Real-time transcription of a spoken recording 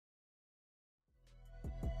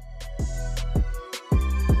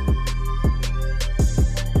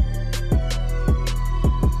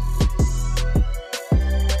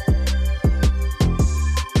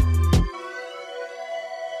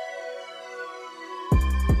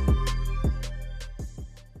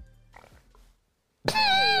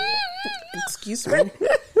Excuse me.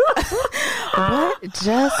 What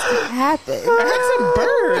just happened? I had some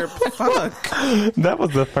burp. Fuck. That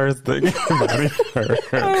was the first thing everybody heard.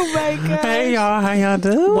 Oh my god! Hey y'all, how y'all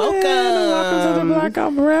doing? Welcome to the Black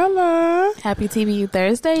Umbrella. Happy TBU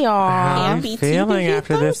Thursday, y'all. How you Happy feeling TBU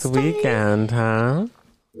after this Thursday. weekend, huh?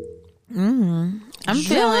 I'm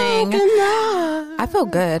feeling. I feel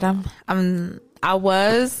good. I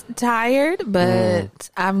was tired, but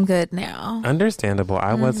I'm good now. Understandable.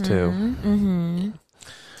 I was too.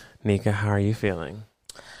 Nika, how are you feeling?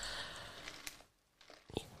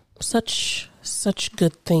 Such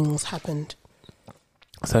good things happened.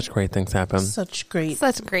 Such great things happen. Such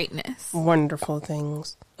Greatness. wonderful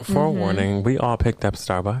things. Forewarning, we all picked up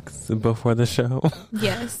Starbucks before the show.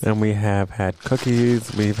 Yes. And we have had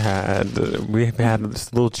cookies. We've had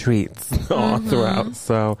just little treats all throughout.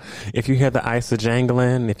 So if you hear the ice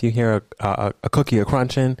jangling, if you hear a cookie a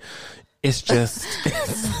crunching, it's just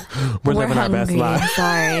we're living our best hungry. lives.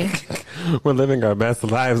 Sorry. We're living our best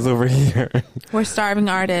lives over here. We're starving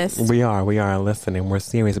artists. We are listening. We're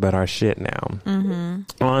serious about our shit now.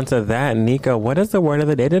 On to that, Nika. What is the word of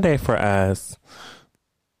the day today for us?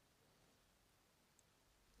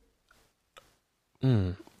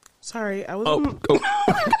 Sorry, I was.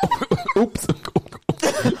 Oops.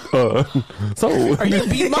 So Are you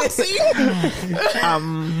beatboxing?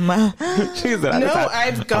 she said, No,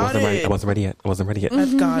 I've got it. I wasn't ready yet.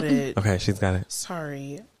 I've got it. Okay, she's got it.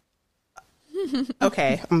 Sorry.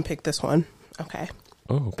 Okay, I'm gonna pick this one. Okay,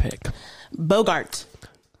 Oh, pick. Bogart.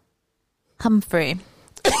 Humphrey.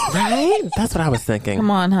 Right? That's what I was thinking.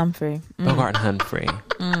 Come on, Humphrey. Bogart Humphrey.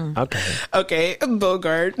 Okay. Okay,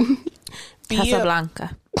 Bogart.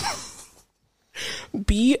 Casablanca.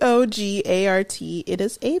 Bogart. It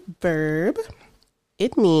is a verb.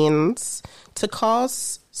 It means to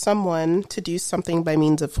cause someone to do something by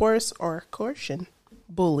means of force or coercion.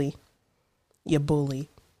 Bully. You bully.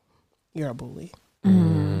 You're a bully.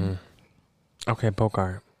 Okay,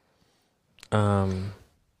 Bogart.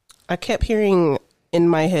 I kept hearing in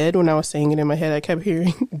my head, when I was saying it in my head, I kept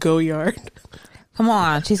hearing go yard. Come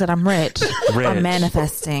on. She said, I'm rich. I'm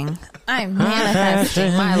manifesting. I'm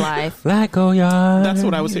manifesting my life. Like go yard. That's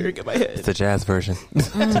what I was hearing in my head. It's a jazz version.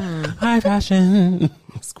 High fashion.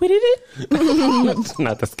 Squiddy it.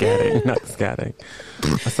 Not the scatting. Not the scatting.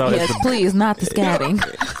 So Yes, it's please, not the scatting.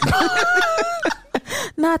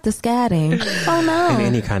 Not the scatting. Oh, no. in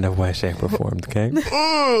any kind of way, shape, or form. Okay.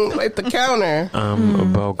 Like the counter.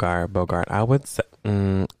 Bogart. I would say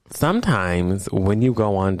sometimes when you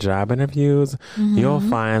go on job interviews, you'll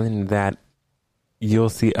find that you'll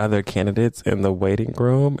see other candidates in the waiting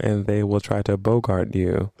room, and they will try to Bogart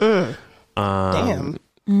you. Damn.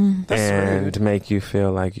 That's And rude. make you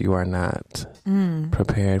feel like you are not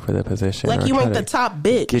prepared for the position. Like or you try ain't to the top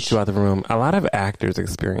bitch. get you out of the room. A lot of actors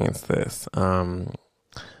experience this.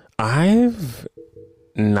 I've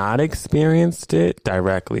not experienced it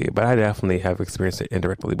directly, but I definitely have experienced it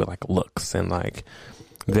indirectly with like looks and like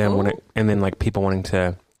them and then like people wanting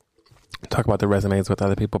to talk about their resumes with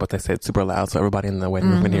other people, but they say it super loud so everybody in the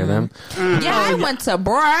waiting room can hear them. Yeah, I went to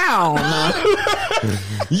Brown.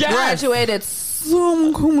 Graduated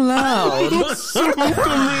sum cum laude.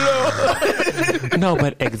 No,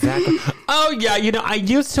 but exactly. Oh yeah, I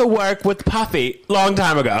used to work with Puffy long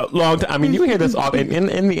time ago. I mean, you hear this all in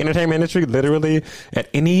the entertainment industry. Literally, at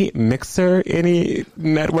any mixer, any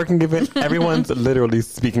networking event, everyone's literally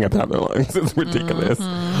speaking at the top of their lungs. It's ridiculous.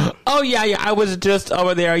 Oh yeah. I was just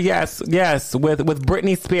over there. Yes, with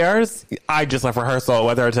Britney Spears. I just left rehearsal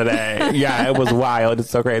with her today. Yeah, it was wild. It's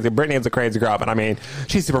so crazy. Britney is a crazy girl, but I mean,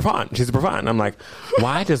 she's super fun. I'm like,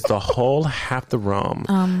 why does the whole half the room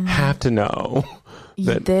have to know?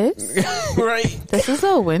 This is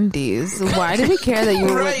a Wendy's. Why do we care that you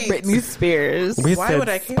were with Britney Spears? We Why said would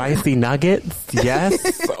I care? spicy nuggets,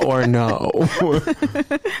 yes or no?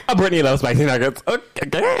 Brittany loves spicy nuggets.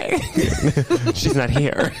 Okay. She's not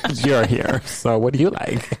here. You're here. So what do you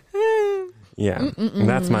like? Yeah,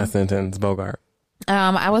 that's my sentence, Bogart.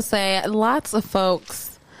 I would say lots of folks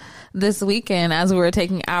this weekend, as we were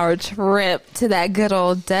taking our trip to that good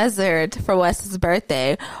old desert for Wes's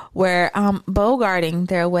birthday, were bogarting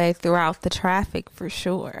their way throughout the traffic for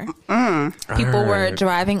sure. People were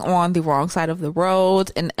driving on the wrong side of the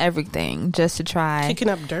road and everything just to try Kicking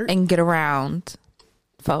up dirt. and get around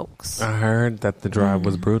folks. I heard that the drive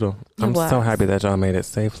was brutal. I'm was. so happy that y'all made it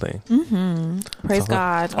safely. Praise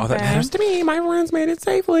God. All that okay? matters to me. My friends made it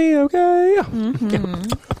safely. Okay.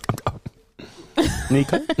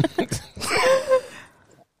 Nika?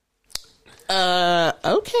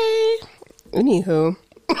 Okay. Anywho,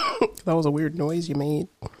 that was a weird noise you made.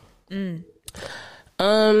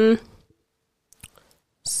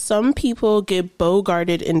 some people get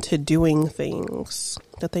bogarted into doing things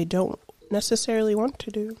that they don't necessarily want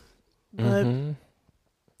to do. But,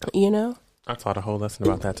 you know. I taught a whole lesson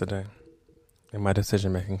about that today in my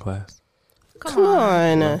decision-making class. Come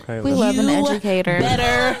on. Okay, We love an educator.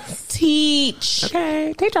 Better teach.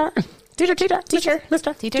 Okay, teacher.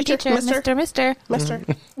 Mister. Mister.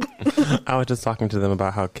 I was just talking to them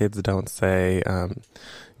about how kids don't say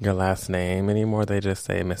your last name anymore. They just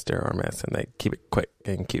say Mr. or Miss, and they keep it quick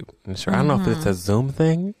and cute. And sure, I don't know if it's a Zoom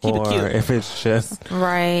thing or if it's just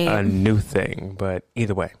a new thing, but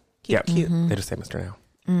either way. Keep it cute. They just say Mr.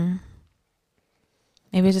 now.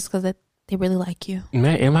 Maybe it's just because they really like you.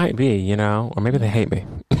 It might be, you know, or maybe they hate me.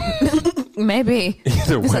 Maybe.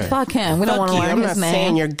 Either way. It's like, fuck him. We don't want to learn I'm his not name.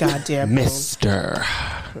 saying your goddamn name. Mr.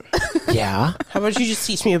 Yeah. How about you just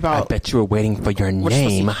teach me I about... bet you were waiting for your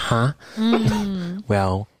name, huh?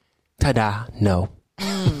 Well, ta-da, no.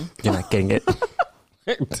 You're not getting it.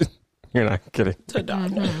 You're not getting it. Ta-da.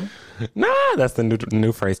 Nah, that's the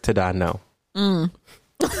new phrase, ta-da, no.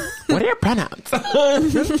 What are your pronouns?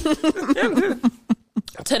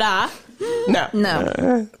 Ta-da.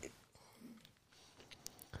 No.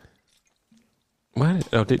 What?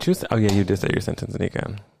 Oh, did you say? Oh, yeah, you did say your sentence,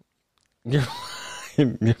 Nika. I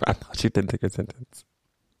thought you did take your sentence.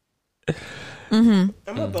 I'm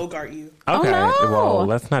going to bogart you. Okay. no. Well,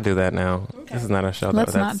 let's not do that now. Okay. This is not a show.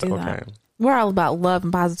 Let's That's not do okay. that. We're all about love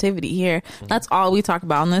and positivity here. That's all we talk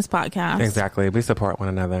about on this podcast. Exactly. We support one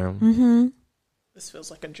another. This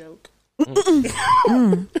feels like a joke.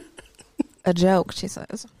 A joke, she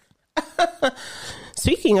says.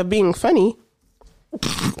 Speaking of being funny,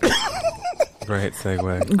 Great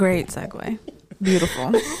segue. Great segue.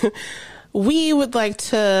 Beautiful. we would like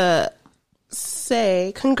to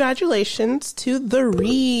say congratulations to The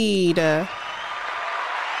Read.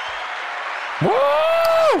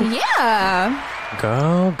 Woo! Yeah.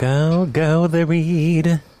 Go, go, go, The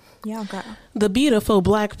Read. Yeah, go. The beautiful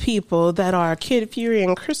black people that are Kid Fury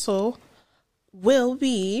and Crystal will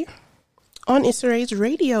be on Issa Rae's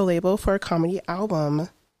radio label for a comedy album.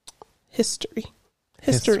 History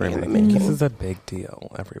in the making. This is a big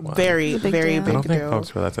deal, everyone. Very, Big very deal. I big don't think deal.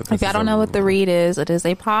 folks realize that. If y'all don't know what The Read is, it is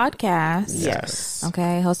a podcast. Yes.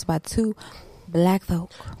 Okay, hosted by two black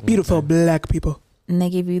folk. Beautiful black people. And they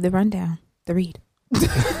give you the rundown. The Read.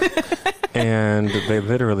 And they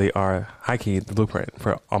literally are high-key the blueprint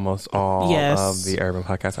for almost all of the urban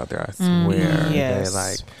podcasts out there. I swear. Yes. They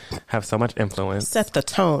like have so much influence. Set the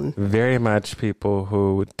tone. Very much people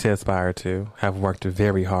who to aspire to have worked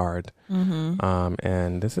very hard.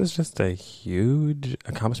 And this is just a huge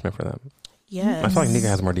accomplishment for them. Yes. I feel like Nika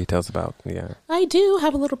has more details about I do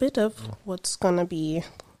have a little bit of what's going to be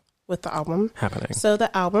with the album happening. So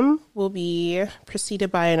the album will be preceded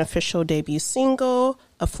by an official debut single,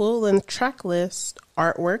 a full-length track list,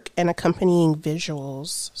 artwork, and accompanying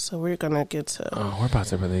visuals. So we're going to get to We're about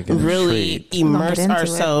to really get really intrigued. immerse into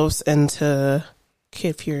ourselves into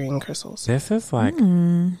Kid Fury and Crystals. This is like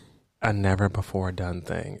a never before done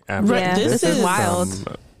thing ever. Right, Yeah, this is wild.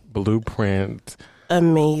 some blueprint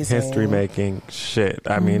Amazing. history making shit.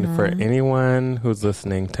 I mean, for anyone who's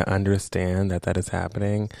listening to understand that is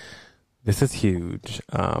happening, this is huge.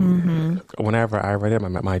 Whenever I read it,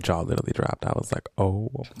 my jaw literally dropped. I was like,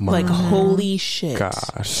 oh my Like, holy shit.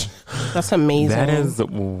 gosh. That's amazing. That is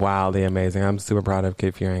wildly amazing. I'm super proud of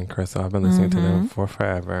Kid Fury and Crystal. I've been listening to them for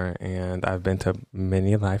forever, and I've been to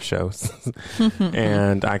many live shows.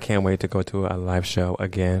 And I can't wait to go to a live show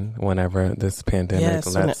again whenever this pandemic Yes,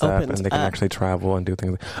 when lets it up and opens they can up. actually travel and do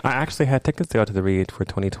things. I actually had tickets to go to the Read for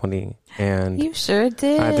 2020, and You sure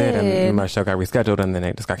did. I did, and my show got rescheduled, and then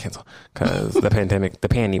it just got canceled because the pandemic, the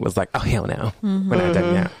panty was like, oh hell no, we're not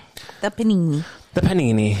done yet. The panini. The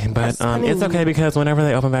panini, but Yes, panini. it's okay because whenever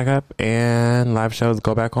they open back up and live shows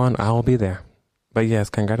go back on, I will be there. But yes,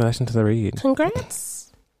 congratulations to The Read.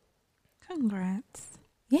 Congrats. Congrats.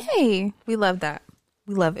 Yay. We love that.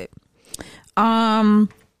 We love it.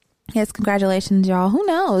 Yes, congratulations, y'all. Who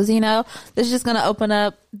knows? You know, this is just going to open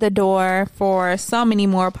up the door for so many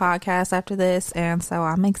more podcasts after this. And so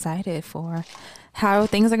I'm excited for how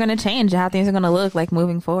things are going to change, how things are going to look like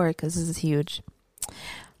moving forward, because this is huge.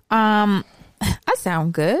 I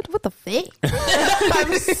sound good. What the fuck?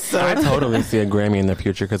 I totally see a Grammy in the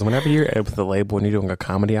future because whenever you're with the label and you're doing a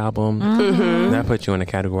comedy album, that puts you in a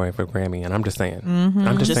category for Grammy. And I'm just saying.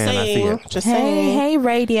 I'm just saying I see it. Just Hey, saying. hey,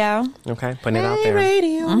 radio. Okay, putting it out Hey, there.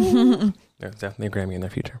 radio. There's definitely a Grammy in the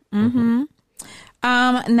future.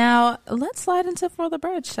 Now let's slide into For the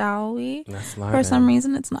Bird, shall we? For some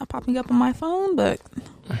reason, it's not popping up on my phone, but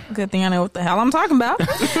good thing I know what the hell I'm talking about.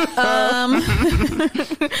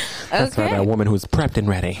 That's right, that woman who's prepped and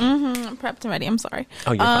ready. Prepped and ready. I'm sorry.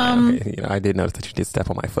 Oh, you're fine. Okay. I did notice that you did step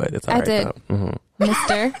on my foot. It's all right. I did,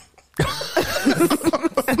 Mister.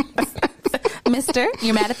 Mister,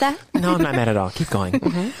 you're mad at that? No, I'm not mad at all. Keep going.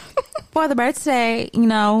 For the Bird today,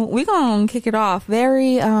 we're going to kick it off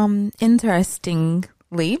very interestingly.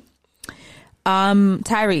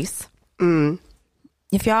 Tyrese.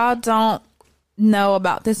 If y'all don't know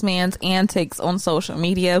about this man's antics on social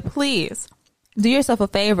media, please do yourself a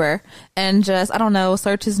favor and just, I don't know,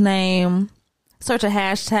 search his name, search a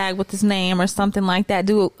hashtag with his name or something like that.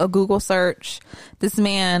 Do a Google search. This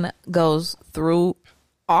man goes through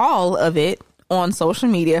all of it on social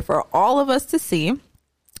media for all of us to see.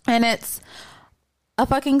 And it's a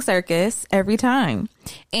fucking circus every time.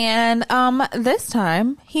 And this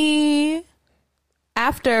time he,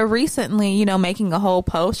 after recently, making a whole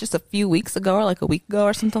post just a few weeks ago or like a week ago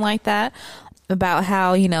or something like that about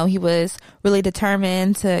how, he was really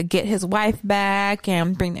determined to get his wife back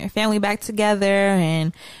and bring their family back together.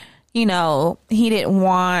 And, he didn't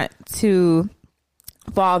want to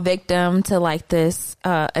fall victim to like this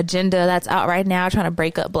agenda that's out right now trying to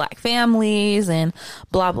break up Black families and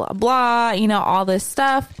blah, blah, blah, all this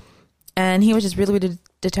stuff. And he was just really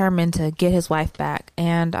determined to get his wife back.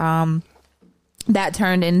 And that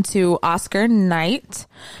turned into Oscar night,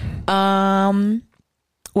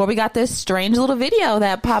 where we got this strange little video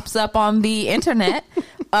that pops up on the internet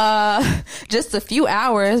just a few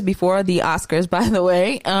hours before the Oscars, by the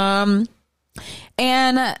way. And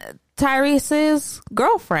Tyrese's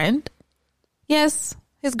girlfriend, yes,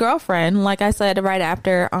 his girlfriend, like I said, right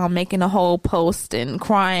after making a whole post and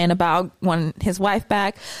crying about wanting his wife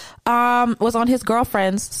back, was on his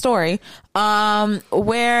girlfriend's story,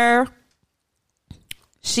 where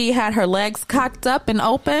she had her legs cocked up and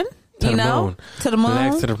open, to the moon.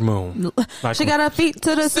 Legs to the moon. Like she got her feet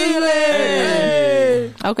to the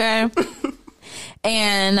ceiling. Okay.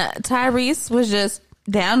 And Tyrese was just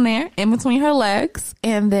down there in between her legs,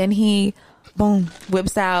 and then he boom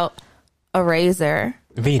whips out a razor.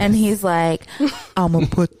 Venus. And he's like, I'm gonna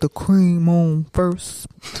put the cream on first,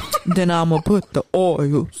 then I'm gonna put the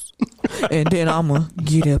oils, and then I'm gonna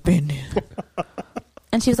get up in there.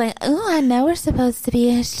 And she was like, ooh, I know we're supposed to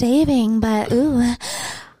be shaving, but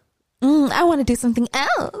I want to do something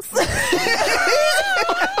else.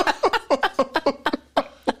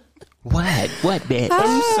 What, bitch?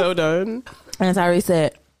 I'm so done. And Tyrese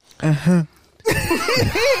said, okay.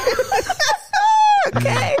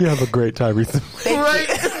 You have a great Tyrese. Right.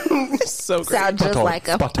 So great. Sound just like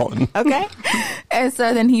a spot on. Okay. And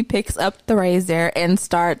so then he picks up the razor and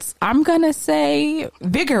starts, I'm going to say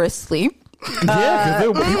vigorously. Yeah,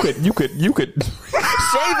 because you could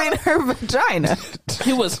shaving her vagina.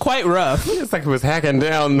 He was quite rough. It's like he was hacking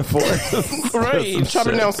down the forest. Right.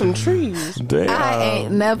 Chopping down some trees. Damn. I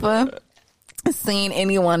ain't never seen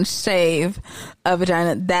anyone shave a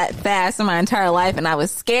vagina that fast in my entire life, and I was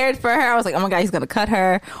scared for her. I was like, oh my god, he's gonna cut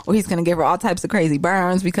her, or he's gonna give her all types of crazy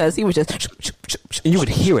burns, because he was just you would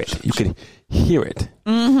hear it. You could hear it.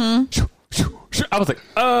 I was like,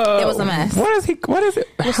 oh, it was a mess. What is it?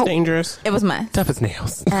 It's dangerous. It was a mess. Tough as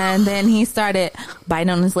nails. And then he started biting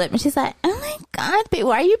on his lip, and she's like, oh my god, babe,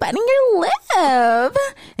 why are you biting your lip?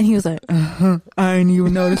 And he was like, I didn't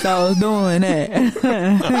even notice I was doing it. And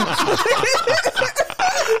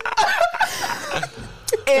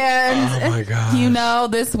oh my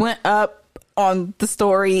god, this went up on the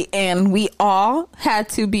story, and we all had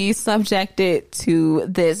to be subjected to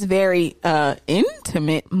this very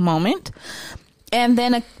intimate moment. And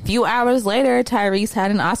then a few hours later, Tyrese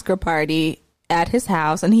had an Oscar party at his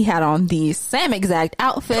house, and he had on the same exact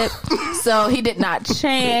outfit. So he did not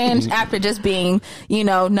change after just being,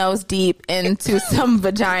 nose deep into some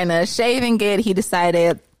vagina shaving it. He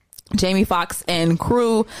decided, Jamie Foxx and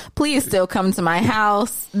crew, please still come to my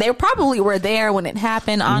house. They probably were there when it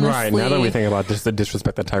happened, honestly. Right, now that we think about just the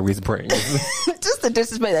disrespect that Tyrese brings. Just the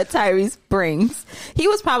disrespect that Tyrese brings. He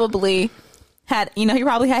was probably he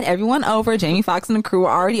probably had everyone over. Jamie Foxx and the crew were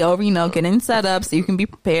already over, getting set up so you can be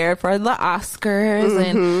prepared for the Oscars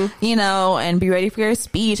and, and be ready for your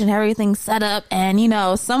speech and everything set up. And,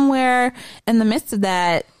 somewhere in the midst of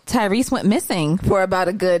that, Tyrese went missing for about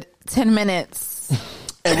a good 10 minutes.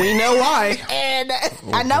 And we know why. And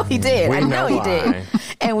I know he did. I know he did.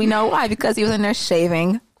 And we know why, because he was in there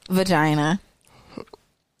shaving vagina.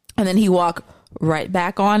 And then he walked right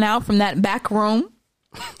back on out from that back room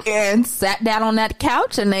and sat down on that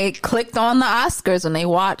couch, and they clicked on the Oscars and they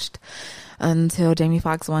watched until Jamie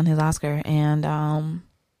Foxx won his Oscar, and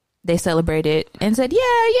they celebrated and said,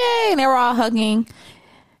 "Yeah, yay!" And they were all hugging.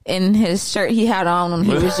 In his shirt he had on when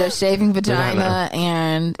he was just shaving vagina,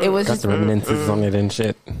 and it was got just the reminiscences on it and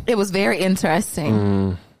shit. It was very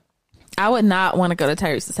interesting. I would not want to go to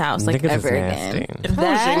Tyrese's house like Niggas is ever nasty. again. If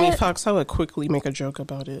I was Jamie Foxx, I would quickly make a joke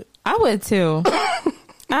about it. I would too.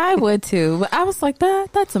 I would too. But I was like,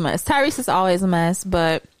 that's a mess. Tyrese is always a mess,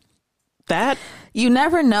 but That you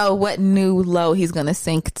never know what new low he's going to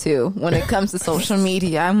sink to when it comes to social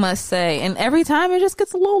media, I must say. And every time it just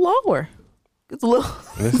gets a little lower. It's a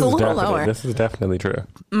little lower. This is definitely true.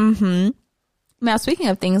 Now, speaking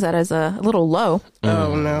of things that is a little low.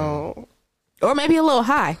 oh no. Or maybe a little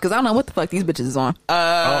high, because I don't know what the fuck these bitches is on.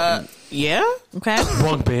 Yeah? Okay?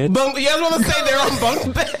 Bunk bed. Yeah, I was going to say they're on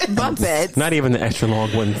bunk beds. Bunk beds. Not even the extra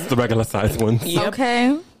long ones, the regular size ones. Yep.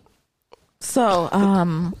 Okay. So,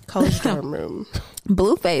 College dorm room.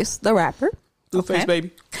 Blueface, the rapper. Blueface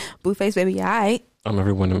baby. Blueface, baby, alright. I'm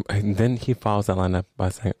every woman. And then he follows that line up by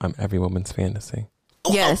saying, "I'm every woman's fantasy."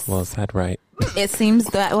 Yes. Well said, right? It seems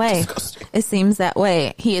that way. It seems that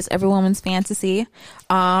way. He is every woman's fantasy.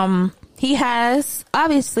 He has,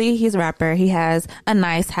 obviously, he's a rapper. He has a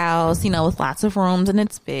nice house, with lots of rooms, and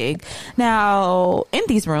it's big. Now, in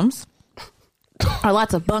these rooms are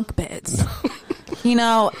lots of bunk beds.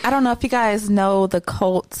 I don't know if you guys know the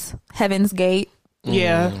cult Heaven's Gate.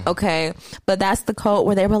 Yeah. Okay. But that's the cult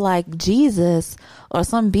where they were like, Jesus or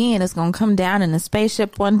some being is going to come down in a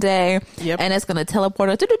spaceship one day. Yep. And it's going to teleport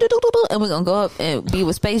us, and we're going to go up and be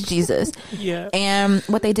with Space Jesus. Yeah. And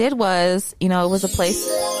what they did was, it was a place.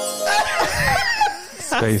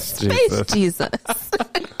 Space Space Jesus.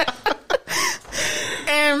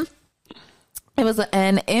 And it was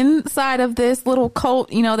and inside of this little cult,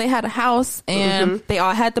 they had a house, and they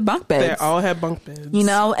all had the bunk beds. They all had bunk beds.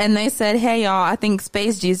 And they said, "Hey, y'all, I think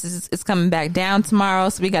Space Jesus is coming back down tomorrow,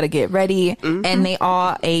 so we got to get ready." And they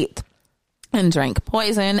all ate and drank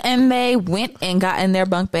poison, and they went and got in their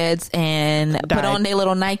bunk beds and put on their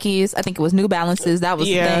little Nikes. I think it was New Balances. That was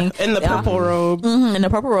the thing. In the purple robe. In the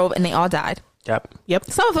purple robe, and they all died. Yep.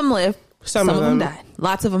 Some of them lived. Some of them died.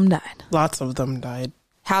 Lots of them died. Lots of them died.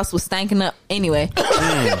 House was stanking up. Anyway,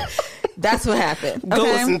 that's what happened. Go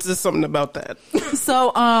Okay? listen to something about that.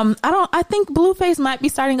 So, I think Blueface might be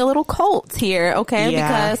starting a little cult here, okay?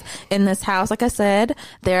 Yeah. Because in this house, like I said,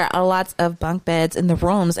 there are lots of bunk beds in the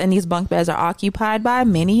rooms, and these bunk beds are occupied by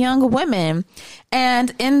many young women.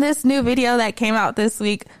 And in this new video that came out this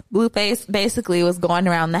week, Blueface basically was going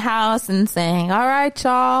around the house and saying, "All right,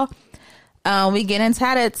 y'all, we getting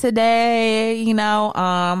tatted today,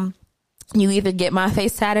 you either get my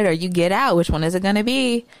face tatted or you get out. Which one is it going to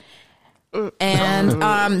be?" And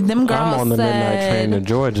them girls I'm on the midnight train to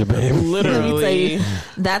Georgia, baby. Literally.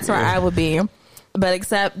 That's where I would be. But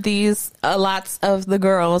except these lots of the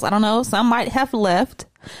girls, I don't know, some might have left,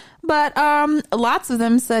 but lots of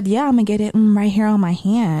them said, "Yeah, I'm gonna get it right here on my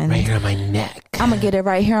hand, Right here on my neck. I'm gonna get it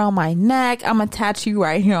right here on my neck. I'm gonna tattoo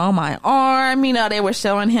right here on my arm." They were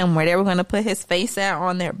showing him where they were gonna put his face at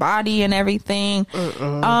on their body and everything.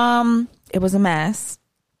 It was a mess.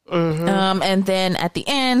 And then at the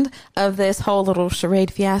end of this whole little charade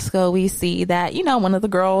fiasco, we see that, one of the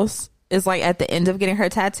girls is like at the end of getting her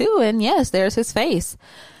tattoo, and yes, there's his face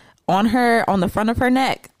on the front of her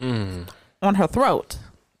neck, on her throat.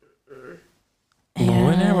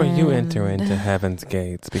 Whenever you enter into Heaven's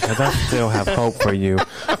Gates, because I still have hope for you,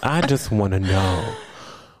 I just want to know,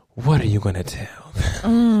 what are you going to tell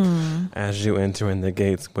them as you enter in the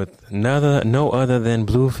gates with no other than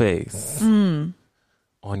Blueface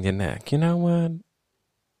on your neck? You know what?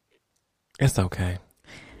 It's okay.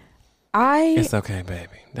 It's okay,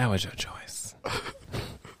 baby. That was your choice.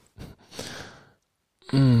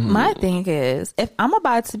 My thing is, if I'm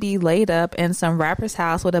about to be laid up in some rapper's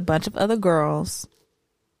house with a bunch of other girls,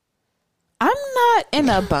 I'm not in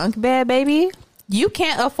a bunk bed, baby. You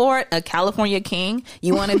can't afford a California king.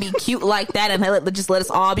 You want to be cute like that and just let us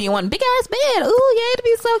all be in one big ass bed. Ooh, yeah, it'd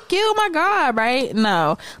be so cute. Oh my God, right?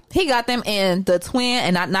 No. He got them in the twin,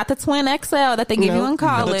 and not the twin XL that they give you in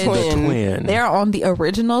college. The twin. They're on the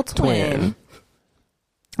original twin.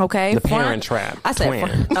 Okay. The Parent Trap. I said,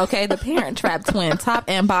 twin. okay, the Parent Trap twin, top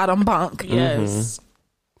and bottom bunk. Yes.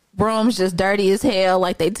 Rooms just dirty as hell,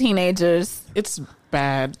 like they teenagers. It's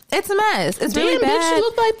bad. It's a mess. It's really Damn, bad. bitch, you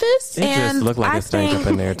look like this? It just looked like it stank up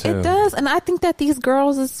in there too. It does, and I think that these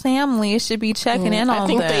girls' families should be checking in on them. I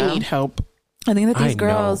think they need help. I think that these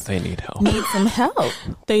girls they need help. need some help.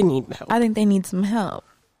 They need help. I think they need some help.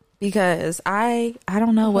 because I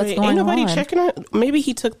don't know what's going ain't nobody on. checking it. Maybe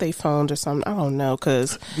he took their phones or something. I don't know,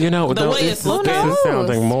 because You know, the though, way it's looking, knows?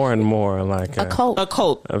 sounding more and more like A cult. a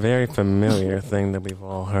cult. a very familiar thing that we've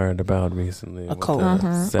all heard about recently. A cult.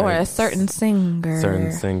 Or a certain singer.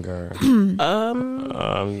 certain singer.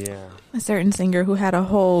 Yeah. A certain singer who had a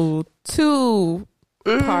whole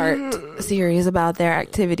 2-part series about their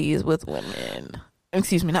activities with women.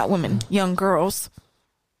 Excuse me, not women, young girls.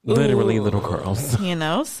 Literally little girls. You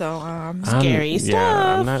know, so Scary stuff.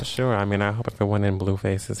 Yeah, I'm not sure. I mean, I hope everyone in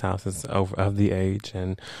Blueface's house is of the age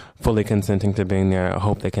and fully consenting to being there. I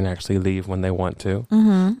hope they can actually leave when they want to.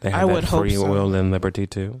 Mm-hmm. They have I that would hope free so. will and liberty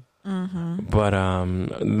too. Mm-hmm. But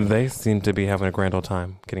they seem to be having a grand old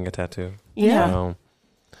time getting a tattoo. Yeah.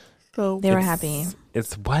 So they were happy.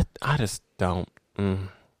 It's what? I just don't.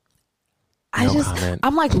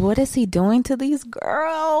 I'm like, what is he doing to these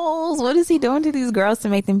girls? What is he doing to these girls to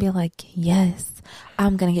make them be like, yes,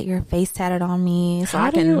 I'm going to get your face tatted on me so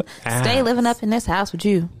I can stay living up in this house with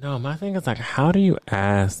you. No, my thing is like, how do you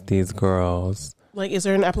ask these girls? Like, is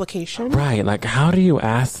there an application? Right. Like, how do you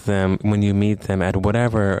ask them when you meet them at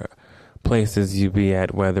whatever places you be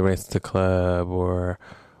at, whether it's the club or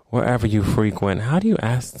wherever you frequent? How do you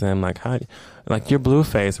ask them, like, you're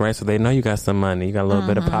Blueface, right? So they know you got some money. You got a little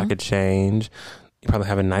bit of pocket change. You probably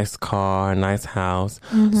have a nice car, a nice house.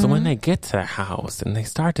 So when they get to the house and they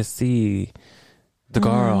start to see the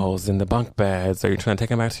girls in the bunk beds, or you're trying to take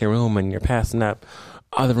them back to your room and you're passing up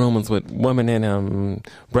other rooms with women in them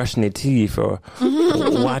brushing their teeth or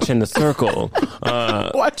watching The Circle.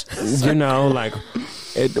 Watch. You know, like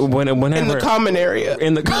whenever In the common area.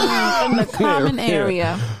 in the Common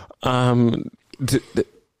area.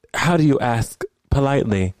 How do you ask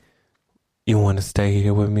politely? You want to stay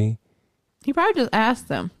here with me? He probably just asked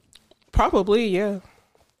them. Probably, yeah.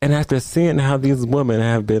 And after seeing how these women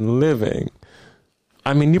have been living,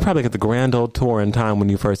 I mean, you probably get the grand old tour in time when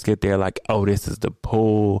you first get there. Like, oh, this is the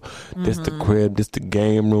pool, this the crib, this the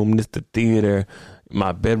game room, this the theater.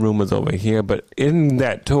 My bedroom is over here. But in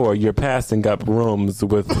that tour, you're passing up rooms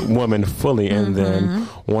with women fully in them.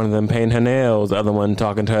 One of them painting her nails, the other one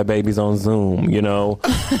talking to her babies on Zoom, you know.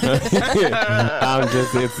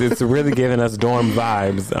 It's really giving us dorm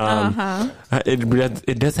vibes.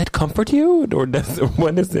 It does that comfort you? Or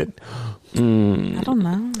what is it? I don't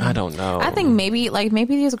know. I don't know. I think maybe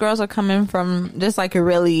these girls are coming from just like a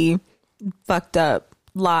really fucked up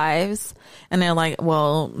lives, and they're like,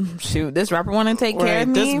 well, shoot, this rapper want to take care of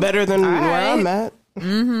me. This better than where right. I'm at.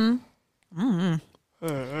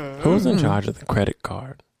 Who's in charge of the credit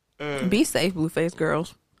card? Be safe, Blueface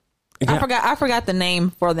girls. Yeah. I forgot the name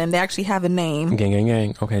for them. They actually have a name,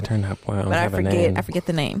 Gang. Okay, turn up. Wow, but I forget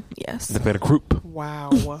the name. Yes, the better group. Wow.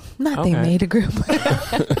 not they made a group.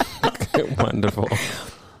 Wonderful.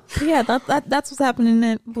 Yeah, that's what's happening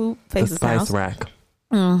at Blueface's The spice house. rack.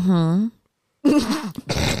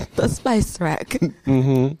 The spice rack.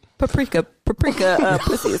 Paprika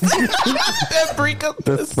pussies.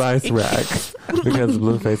 The spice rack. Because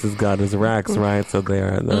Blueface's got his racks, right? So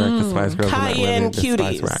they're the Spice Girls. Cayenne the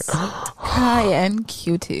Spice cuties. rack. Cayenne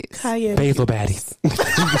cuties. Cayenne. Basil baddies.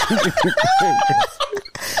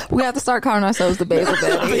 We have to start calling ourselves the Basil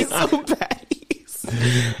Baddies. Basil baddies.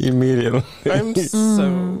 Immediately. I'm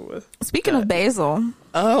so. Speaking of basil,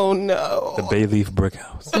 Oh no. The bay leaf brick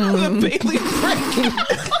house. The Bailey brick.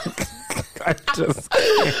 I just.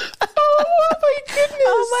 Oh my goodness.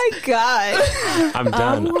 oh my god, I'm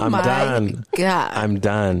done. Oh I'm my done. God. I'm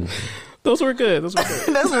done. Those were good.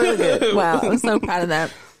 that's really good. Wow, I'm so proud of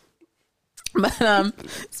that. But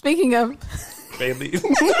speaking of Bay leaf.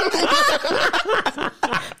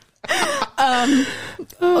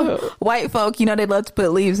 white folk, you know, they love to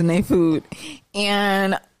put leaves in their food,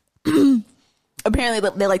 and apparently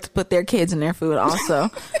they like to put their kids in their food also.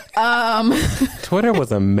 Twitter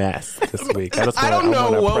was a mess this week. I don't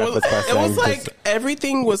know what was. It was like just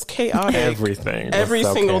everything was chaotic. everything. was Every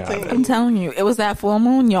so single chaotic. thing. I'm telling you, it was that full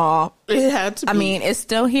moon, y'all. It had to be. I mean, it's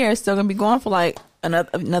still here. It's still gonna be going for like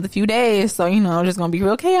another few days. So, you know, it's just gonna be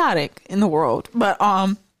real chaotic in the world. But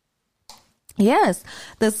yes,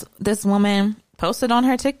 this woman posted on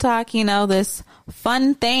her TikTok, you know, this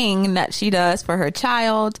fun thing that she does for her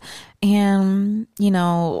child. And, you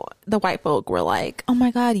know, the white folk were like, oh my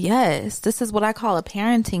God, yes, this is what I call a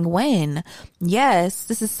parenting win. Yes,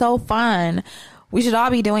 this is so fun. We should all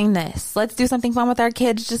be doing this. Let's do something fun with our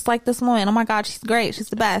kids, just like this woman. Oh my God, she's great. She's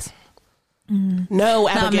the best. No,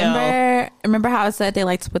 Abigail. Now, remember how I said they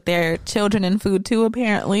like to put their children in food too,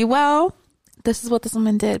 apparently? Well, this is what this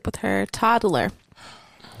woman did with her toddler.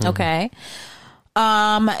 Okay.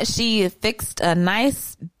 She fixed a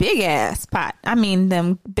nice big ass pot. I mean,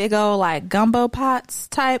 them big old like gumbo pots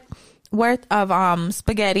type worth of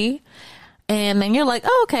spaghetti. And then you're like,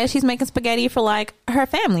 oh, okay, she's making spaghetti for like her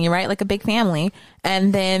family, right? Like a big family.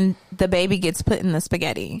 And then the baby gets put in the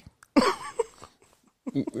spaghetti.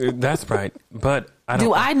 That's right. But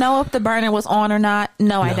Do I know if the burner was on or not?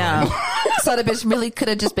 No. I don't. So the bitch really could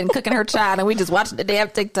have just been cooking her child and we just watching the damn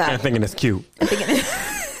TikTok. I'm thinking it's cute.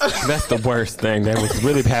 That's the worst thing. They was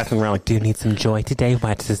really passing around like, do you need some joy today?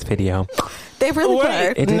 Watch this video. They really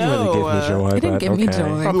were. It didn't really give me joy. It didn't give me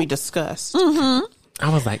joy. Brought me disgust. I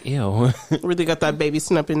was like, ew. Really got that baby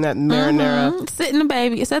snubbing that marinara. Sitting the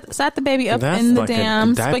baby, sat the baby up in the like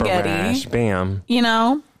damn a diaper spaghetti. rash. Bam. You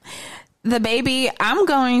know, the baby, I'm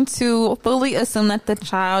going to fully assume that the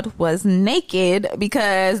child was naked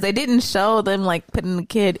because they didn't show them like putting the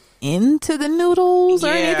kid into the noodles or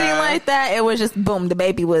anything like that. It was just boom, the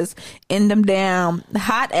baby was in them damn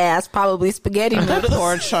hot ass, probably spaghetti noodles.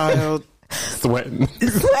 Poor child. Sweating.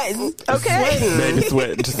 Okay. Baby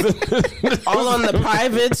sweat. Just All on the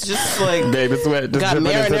privates, just like baby sweat. Just got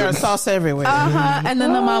dripping into marinara the- sauce everywhere. And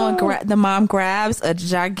then the mom grabs a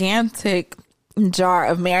gigantic jar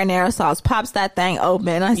of marinara sauce, pops that thing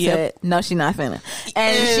open. I said, no, she's not finna.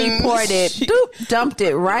 And she poured it, dumped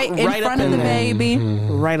it right in front of the baby.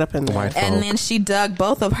 Right up in there. White And folk. then she dug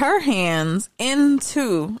both of her hands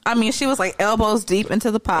into, I mean, she was like elbows deep into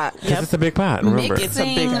the pot. 'Cause it's a big pot, remember. It's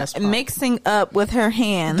a big ass pot. Mixing up with her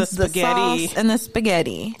hands The spaghetti. sauce and the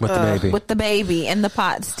spaghetti. With the baby. With the baby in the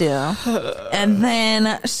pot still. And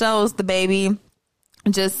then shows the baby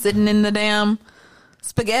just sitting in the damn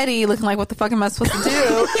spaghetti looking like, what the fuck am I supposed to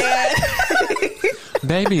do?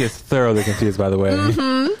 Baby is thoroughly confused, by the way.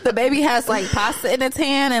 The baby has like pasta in its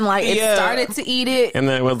hand and like it started to eat it. And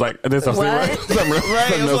then it was like, this is What? It's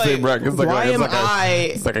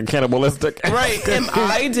like a cannibalistic. Right. Am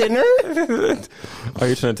I dinner? Are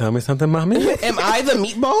you trying to tell me something, mommy? Am I the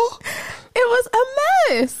meatball? It was a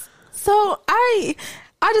mess. So I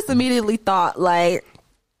just immediately thought like,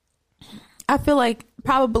 I feel like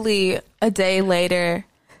probably a day later,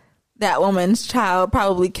 that woman's child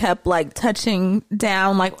probably kept like touching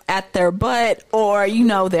down like at their butt or, you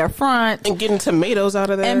know, their front. And getting tomatoes out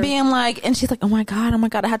of there. And being like, and she's like, oh my God,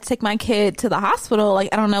 I have to take my kid to the hospital. Like,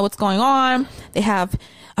 I don't know what's going on. They have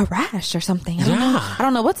a rash or something. I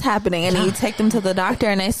don't know what's happening. And then you take them to the doctor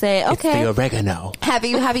and they say, okay, It's the oregano. have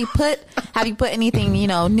you put anything, you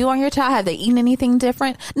know, new on your child? Have they eaten anything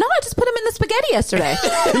different? No, I just put them in the spaghetti yesterday.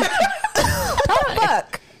 What the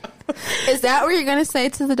fuck? Is that what you're gonna say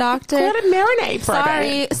to the doctor? Let it marinate for a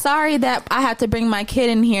day. Sorry that I have to bring my kid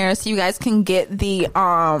in here so you guys can get the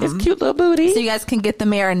His cute little booty. so you guys can get the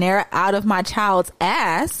marinara out of my child's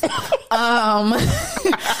ass.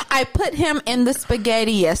 I put him in the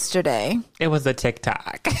spaghetti yesterday. It was a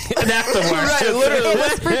TikTok. That's the worst. Right, literally. It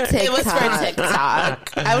was for TikTok. It was for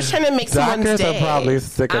TikTok. I was trying to make someone's Doctors day. are probably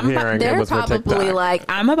sick of hearing it They're was for probably TikTok. like,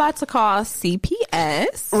 I'm about to call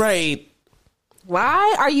CPS. Right.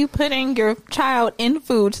 Why are you putting your child in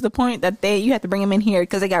food to the point that you have to bring them in here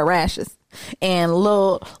because they got rashes and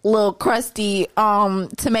little crusty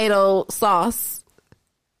tomato sauce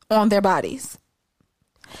on their bodies?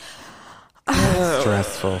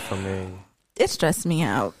 Stressful for me. It stressed me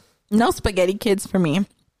out. No spaghetti kids for me.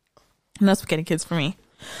 No spaghetti kids for me.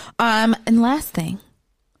 And last thing,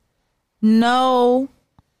 no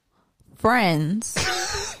friends.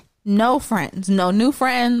 No friends. No new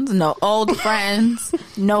friends. No old friends.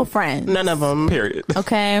 No friends. None of them. Period.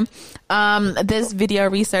 Okay. This video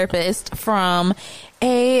resurfaced from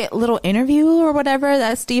a little interview or whatever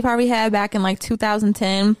that Steve Harvey had back in like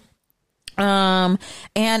 2010. And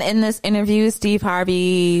in this interview, Steve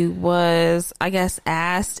Harvey was, I guess,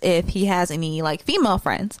 asked if he has any like female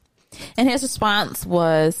friends. And his response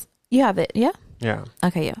was, you have it. Yeah. Yeah.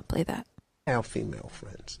 Okay. Yeah. Play that. I have female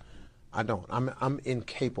friends. I don't. I'm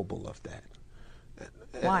incapable of that.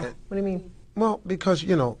 Why? What do you mean? Well, because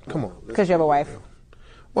come on. Because you have a wife.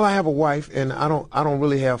 Well, I have a wife, and I don't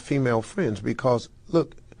really have female friends because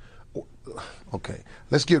look. Okay,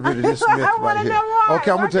 let's get rid of this myth right here.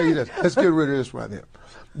 Okay, I'm gonna tell you this. Let's get rid of this right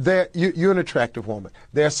here. You're an attractive woman.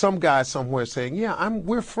 There's some guy somewhere saying, "Yeah,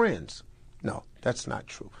 we're friends." No, that's not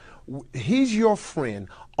true. He's your friend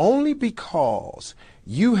only because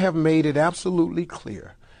you have made it absolutely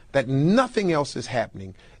clear that nothing else is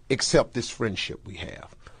happening except this friendship we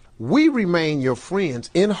have. We remain your friends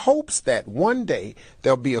in hopes that one day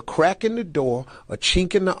there'll be a crack in the door, a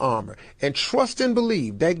chink in the armor. And trust and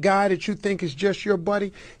believe that guy that you think is just your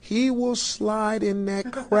buddy, he will slide in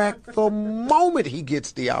that crack the moment he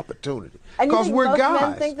gets the opportunity. And you Because think we're most guys.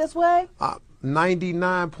 men think this way?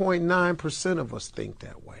 99.9% of us think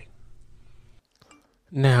that way.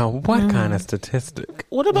 Now, what kind of statistic?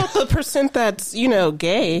 What about the percent that's,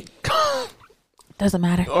 gay Doesn't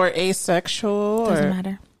matter. or asexual? Doesn't or...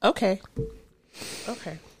 matter. Okay.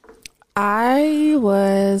 I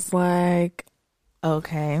was like,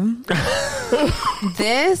 okay.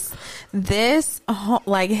 this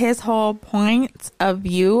like his whole point of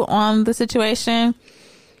view on the situation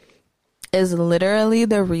is literally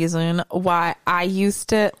the reason why I used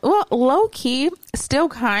to, low key, still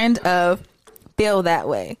kind of feel that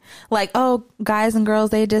way. Like, oh, guys and girls,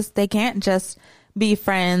 they can't just be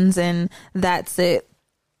friends and that's it.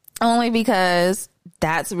 Only because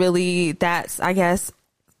that's I guess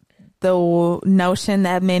the notion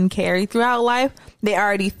that men carry throughout life. They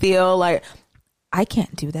already feel like, I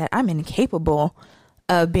can't do that. I'm incapable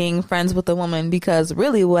of being friends with a woman because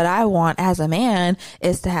really what I want as a man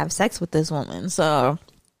is to have sex with this woman. So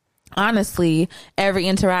honestly, every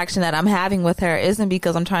interaction that I'm having with her isn't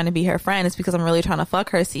because I'm trying to be her friend. It's because I'm really trying to fuck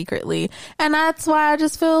her secretly. And that's why I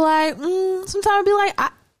just feel like sometimes I'd be like,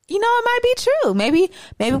 it might be true. Maybe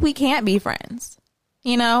we can't be friends,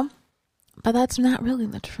 but that's not really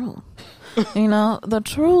the truth. The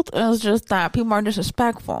truth is just that people are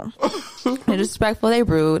disrespectful. They're disrespectful, they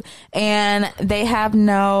rude, and they have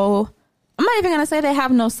no, I'm not even going to say they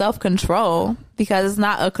have no self-control, because it's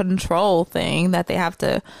not a control thing that they have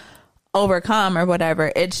to overcome or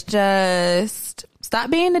whatever. It's just stop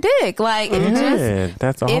being a dick. Like,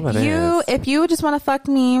 that's all it is. If you just want to fuck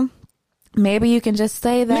me, maybe you can just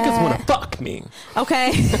say that. Niggas want to fuck me.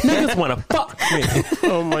 Okay. Niggas want to fuck me.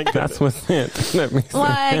 Oh my God. That's what's it. Let me see.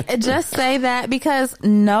 Like, just say that, because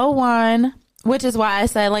no one, which is why I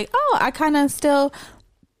say, like, oh, I kind of still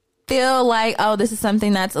feel like, oh, this is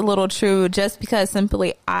something that's a little true, just because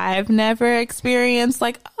simply I've never experienced,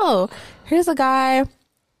 like, oh, here's a guy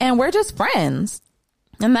and we're just friends.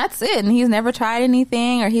 And that's it. And he's never tried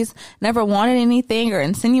anything, or he's never wanted anything or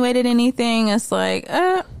insinuated anything. It's like,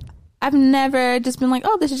 I've never just been like,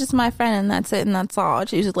 oh, this is just my friend and that's it and that's all.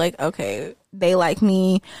 It's usually like, okay, they like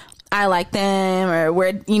me, I like them, or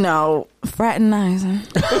we're, fraternizing.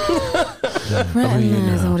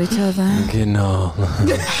 Fraternizing with each other. Getting all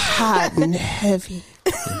Hot and heavy.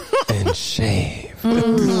 and shaved.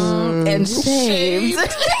 And shaved.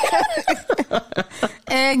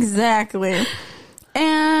 Exactly.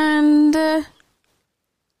 And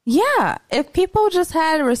if people just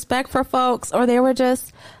had respect for folks, or they were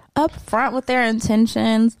just upfront with their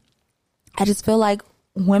intentions, I just feel like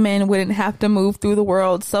women wouldn't have to move through the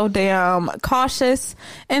world so damn cautious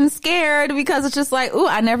and scared, because it's just like, ooh,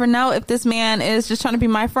 I never know if this man is just trying to be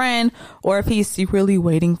my friend or if he's secretly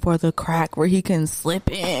waiting for the crack where he can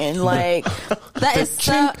slip in. Like, that is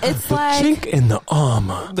so, it's like chink in the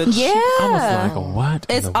armor. I was like, what?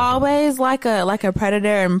 It's always like a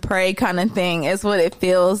predator and prey kind of thing. It's what it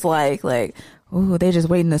feels like. Like, ooh, they just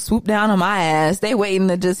waiting to swoop down on my ass. They waiting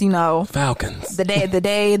to just, Falcons. The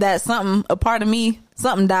day that a part of me,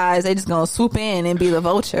 something dies, they just gonna swoop in and be the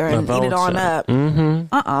vulture and eat it on up. Mm-hmm.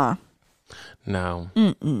 No.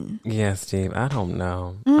 Mm-mm. Yeah, Steve, I don't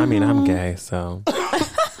know. Mm-hmm. I mean, I'm gay, so.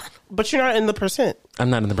 But you're not in the percent. I'm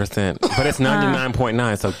not in the percent. But it's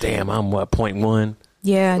 99.9, so damn, I'm what, 0.1?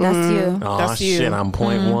 Yeah, that's you. Oh, that's shit, you. I'm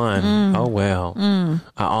 0.1. Oh, well.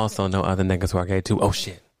 I also know other niggas who are gay, too. Oh,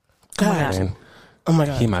 shit. God. Oh my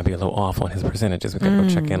God. He might be a little off on his percentages. We gotta go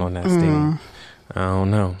check in on that, Steve. I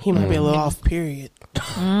don't know. He might be a little off, period.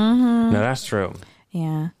 No, that's true.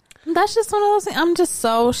 Yeah. That's just one of those things. I'm just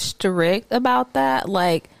so strict about that.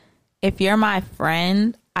 Like, if you're my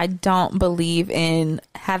friend, I don't believe in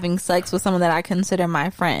having sex with someone that I consider my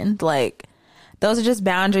friend. Like, those are just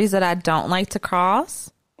boundaries that I don't like to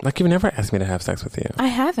cross. Like, you've never asked me to have sex with you. I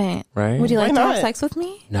haven't. Right? Would you like to not? have sex with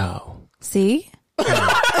me? No. See?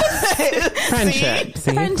 Friendship.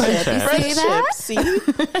 See? Friendship. You see that? See?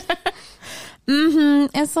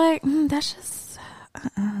 It's like, that's just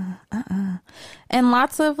And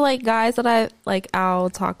lots of like guys that I'll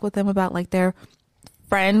talk with them about like their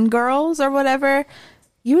friend girls or whatever.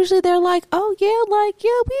 Usually they're like, oh yeah,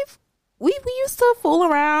 we used to fool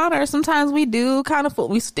around, or sometimes we do kind of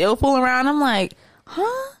we still fool around. I'm like,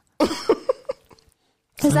 huh?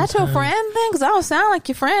 Is that your friend thing? Because I don't sound like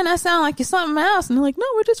your friend. I sound like you're something else. And they're like, no,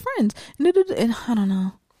 we're just friends. And I don't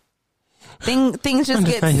know. Things just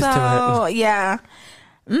get so, yeah.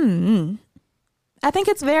 I think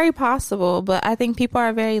it's very possible, but I think people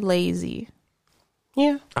are very lazy.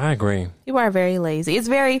 Yeah. I agree. People are very lazy.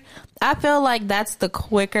 I feel like that's the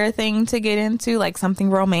quicker thing to get into, like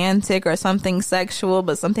something romantic or something sexual,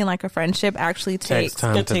 but something like a friendship actually takes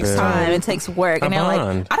time. It takes work. And they're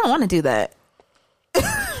like, I don't want to do that.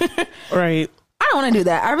 Right. I don't want to do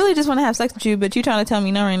that. I really just want to have sex with you, but you're trying to tell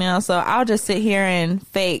me no right now. So I'll just sit here and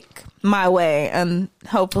fake my way and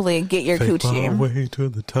hopefully get your Take coochie. my way to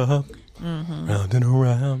the top, round and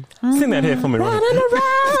around. Sing that hit for me. Round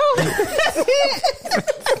and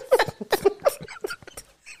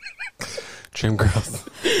Dreamgirls.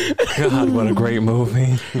 God, what a great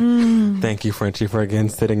movie. Thank you, Frenchie, for again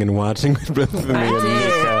sitting and watching with me and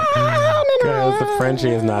Nika. Because the Frenchie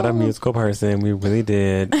is not a musical person. We really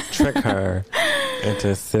did trick her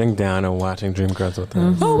into sitting down and watching Dreamgirls with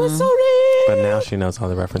us. Oh, it's so real. But now she knows all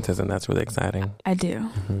the references, and that's really exciting. I do.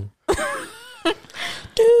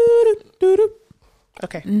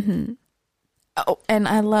 Okay. Oh, and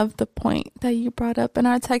I love the point that you brought up in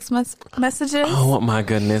our text messages. Oh, my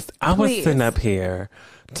goodness. I was Please. sitting up here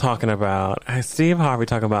talking about Steve Harvey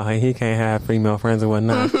talking about how he can't have female friends and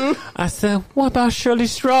whatnot. I said, what about Shirley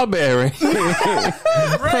Strawberry from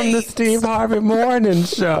the Steve Harvey Morning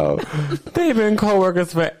Show? They've been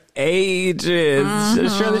co-workers for ages.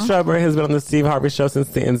 Shirley Strawberry has been on the Steve Harvey Show since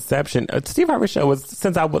the inception. Steve Harvey Show was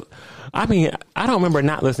since I don't remember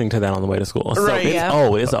not listening to that on the way to school. So Right, it's yeah.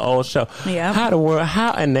 old. It's an old show. Yeah.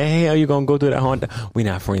 How in the hell you gonna go through that whole? We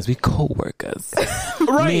not friends. We co-workers.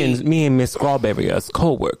 Right. Me and Miss Strawberry are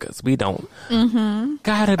co-workers. We don't.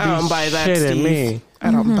 Gotta be I don't buy that, shitting Steve. me.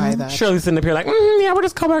 I don't buy that. Shirley's sitting up here like, yeah, we're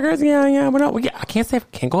just co-workers. Yeah, we're not. I can't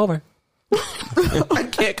can't go over. I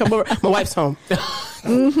can't come over. My wife's home.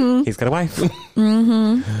 He's got a wife. I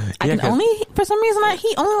can only, for some reason,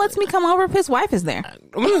 he only lets me come over if his wife is there.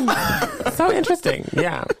 So interesting.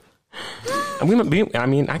 Yeah.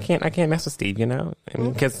 I can't mess with Steve,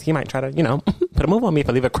 because he might try to, put a move on me if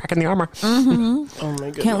I leave a crack in the armor. Oh my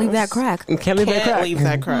goodness. Can't leave that crack. Can't leave that crack. Leave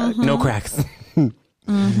that crack. No cracks.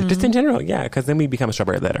 Just in general, yeah, because then we become a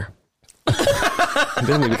strawberry letter.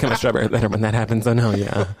 Then we become a strawberry letter when that happens. So no,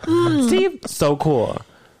 yeah. Steve, so cool.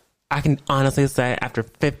 I can honestly say after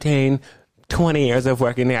 15, 20 years of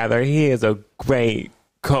working together, he is a great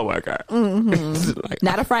coworker. Like,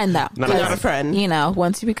 Not a friend, though. Not a friend.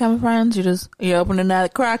 Once you become friends, you open another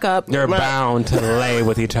crack up. you're bound to lay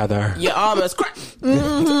with each other. You almost crack.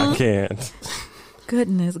 I can't.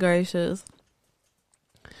 Goodness gracious.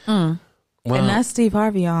 Well, And that's Steve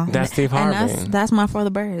Harvey, y'all. That's Steve And Harvey. that's my for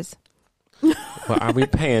the birds. well, are we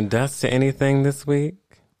paying dust to anything this week?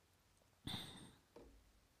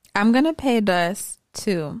 I'm going to pay dust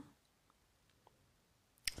to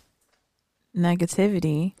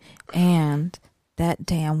negativity and that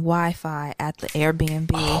damn Wi-Fi at the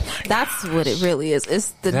Airbnb. That's what it really is. It's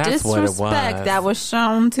the That's what it disrespect was. that was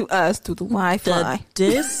shown to us through the Wi-Fi.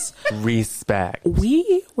 Respect.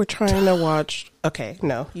 We were trying to watch. Okay,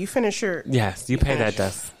 no, you finish your. Yes, you pay that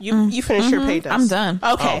dust. You finish your pay dust. I'm done.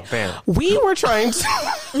 Okay, Oh, bam. we were trying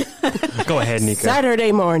to. Go ahead, Nika.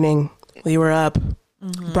 Saturday morning, we were up,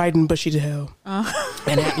 bright and bushy tail.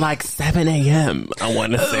 And at like 7 a.m., I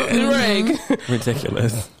want to say.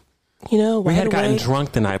 Ridiculous. We had gotten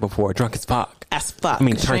drunk the night before, drunk as fuck. as fuck. I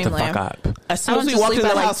mean, turned the Extremely. fuck up. As soon I as went we to walked sleep in the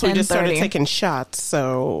at like house, we just started 10:30. taking shots.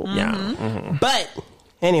 So, Yeah. but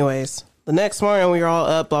anyways, the next morning we were all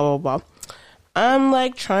up, blah blah blah. I'm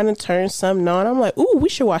like trying to turn something on. I'm like, ooh, we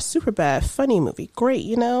should watch Superbad. Funny movie,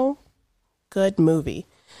 great, good movie.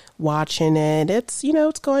 Watching it, it's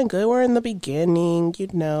it's going good. We're in the beginning,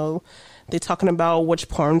 they're talking about which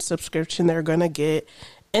porn subscription they're gonna get,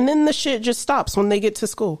 and then the shit just stops when they get to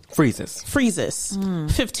school. Freezes.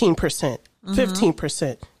 15%,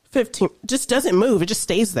 15%, 15, just doesn't move. It just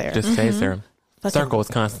stays there. Just stays there. Circle is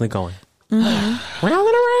constantly going. Round and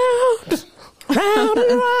around, round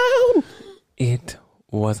and around. It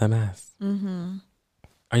was a mess.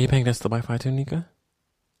 Are you paying attention to the Wi-Fi too, Nika?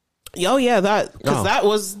 Oh yeah, because that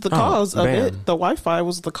was the cause of bam. it. The Wi-Fi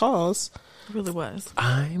was the cause. It really was.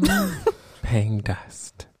 I'm paying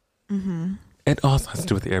dust. It also has to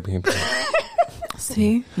do with the Airbnb.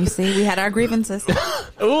 See, we had our grievances.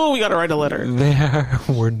 Oh, we gotta write a letter. There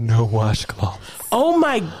were no washcloths. Oh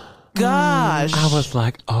my gosh, I was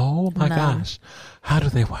like, oh my gosh. How do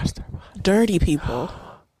they wash their bodies? dirty people.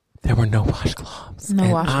 There were no washcloths. No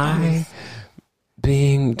And washcloths.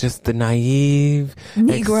 being just the naive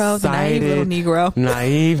Negro, the naive little excited- Negro.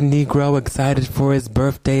 naive Negro excited for his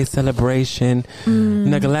birthday celebration,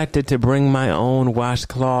 neglected to bring my own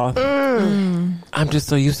washcloth. I'm just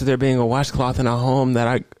so used to there being a washcloth in a home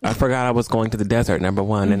that I forgot I was going to the desert, number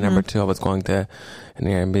one, and number two, I was going to an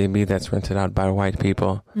Airbnb that's rented out by white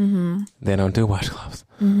people. They don't do washcloths.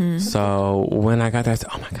 So when I got there, I said,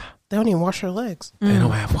 oh my God, They don't even wash their legs. they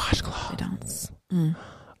don't have washcloths.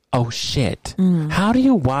 Oh shit. How do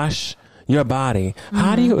you wash your body?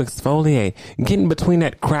 How do you exfoliate? Getting between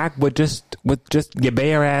that crack with just your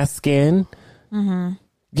bare ass skin.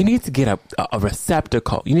 You need to get a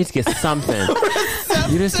receptacle. You need to get something.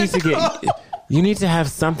 You just need to get. You need to have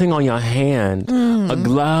something on your hand, a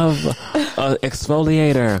glove, an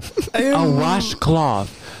exfoliator, a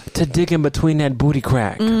washcloth to dig in between that booty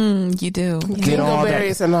crack. You do. Get all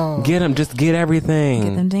that. And all. Get them. Just get everything.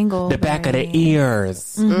 Get them dingleberries. The back of the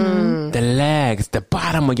ears, the legs, the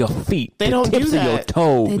bottom of your feet, They the don't tips do of your that.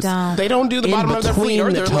 toes. They don't. They don't do the In bottom of their feet between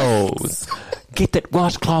or the their legs. toes. Get that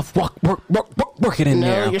washcloth. Work it in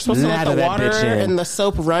there. No, you're supposed to let Lather the that water bitch in. and the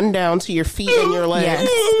soap run down to your feet and your legs.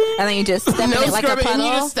 Yes. And then you just step in No it like a scrubbing. puddle.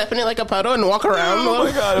 You just step in it like a puddle and walk around. Oh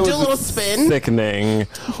my God, it do a was little spin. Sickening.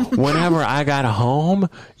 Whenever I got home,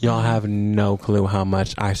 y'all have no clue how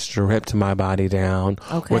much I stripped my body down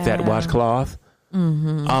with that washcloth.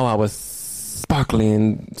 Oh, I was sparkly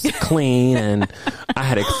and clean, and I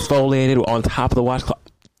had exfoliated on top of the washcloth.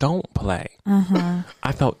 Don't play.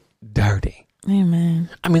 I felt dirty. Amen.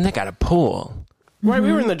 I mean, they got a pool. Right,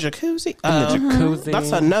 we were in the jacuzzi. In the jacuzzi.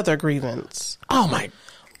 That's another grievance. Oh my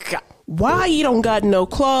God. Why you don't got no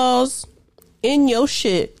clause in your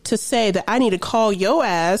shit to say that I need to call your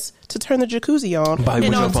ass to turn the jacuzzi on? With And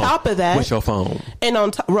your on phone. top of that, With your phone.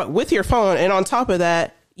 and with your phone, and on top of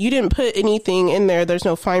that, you didn't put anything in there. There's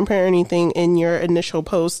no fine print or anything in your initial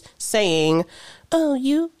post saying, "Oh,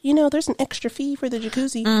 you know, there's an extra fee for the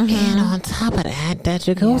jacuzzi." And on top of that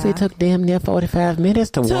jacuzzi took damn near 45 minutes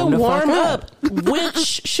to warm the fuck up.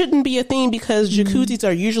 Which shouldn't be a thing because jacuzzis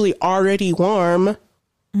are usually already warm.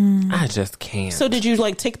 I just can't. So did you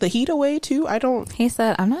like take the heat away too? I don't. He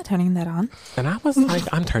said, I'm not turning that on. And I was like,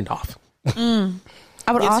 I'm turned off.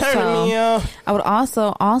 I would You're turning me also, off. I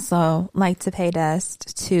would also like to pay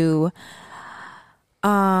dust to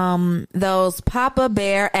those Papa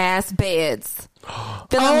Bear ass beds.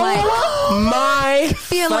 Feeling My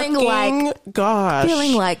Feeling fucking like- gosh.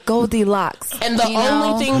 feeling like Goldilocks. And the you know?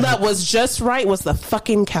 only thing that was just right was the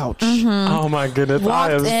fucking couch. Oh my goodness. I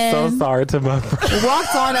Walked am so in. sorry to my friend.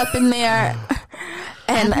 Walked on up in there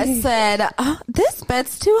and said, "This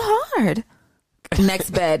bed's too hard." Next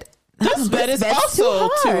bed. This bed is bed's also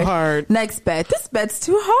too hard. Next bed. This bed's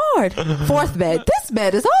too hard. Fourth bed. This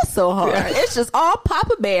bed is also hard. It's just all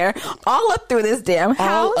Papa Bear, all up through this damn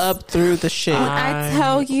house. All up through the shit. I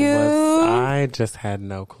tell you. I just had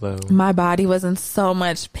no clue. My body was in so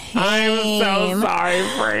much pain. I'm so sorry,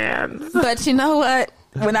 friends. But you know what?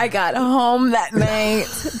 When I got home that night,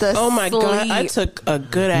 Oh my god! I took a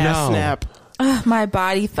good ass No. nap. my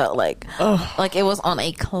body felt like it was on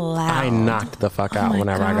a cloud. I knocked the fuck out my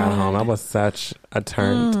whenever I got God. home. I was such a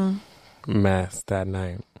turned mess that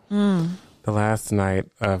night. The last night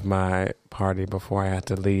of my party before I had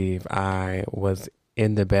to leave, I was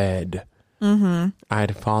in the bed. I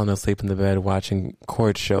had fallen asleep in the bed watching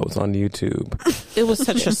court shows on YouTube It was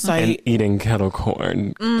such a and sight. eating kettle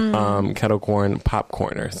corn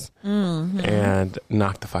popcorners, and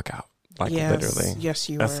knocked the fuck out. Like Yes. literally. Yes,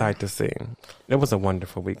 you A were. sight to see. It was a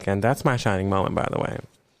wonderful weekend. That's my shining moment, by the way.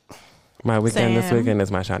 My weekend this Same. weekend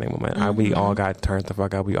is my shining moment. We all got turned the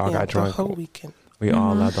fuck up. We all Yeah, got the drunk. whole weekend. We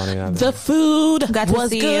all loved on each other. The food Got to was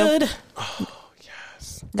see good.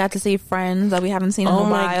 Got to see friends that we haven't seen in Oh a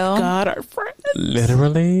my while. god, our friends.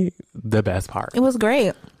 Literally the best part. It was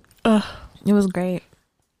great. It was great.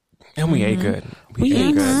 And we ate good. We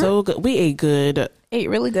ate good. so good. We ate good Ate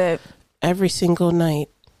really good. every single night.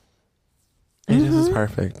 It is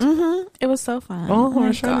perfect. It was so fun. Oh, my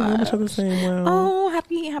our shining God. moments are the same. Well, Oh,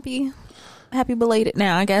 happy belated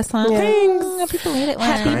now, I guess, huh? Yeah. Thanks. Happy belated.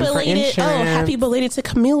 Happy Time for belated. Oh, insurance. happy belated to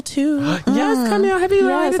Camille too. yes, Camille. Happy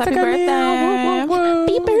Yes, birthday, happy Camille. birthday. Woo, woo, woo.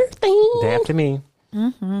 Happy birthday. Day after me.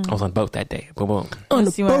 I was on boat that day. Boom, boom. On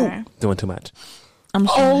Yes, the you boat. are. Doing too much. I'm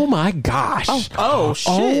sure. Oh my gosh. Oh shit.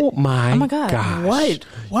 Oh my, God. gosh.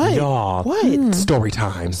 What? Y'all. What? Story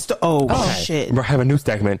time. Shit. We're having a new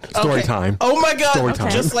segment. Story Okay. time. Oh my god. Story time.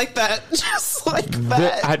 Just like that. Just like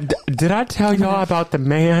that. Did I tell y'all about the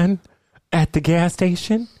man at the gas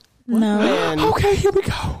station? No. Man. Okay, here we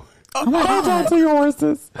go. Hold on to your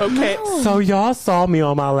horses. Okay. So y'all saw me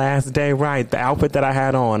on my last day, right? The outfit that I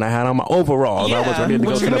had on my overalls. I was Yeah, ready to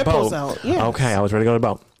go with to your the nipples boat. out, yes. Okay, I was ready to go to the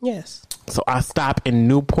boat. Yes. So I stop in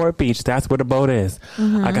Newport Beach. That's where the boat is.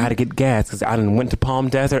 I got to get gas because I done went to Palm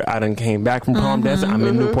Desert. I done came back from Palm Desert. I'm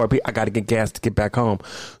in Newport Beach. I got to get gas to get back home.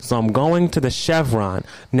 So I'm going to the Chevron.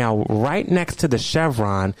 Now, right next to the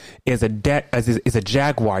Chevron is a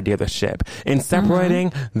Jaguar dealership. And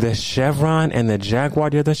separating the Chevron and the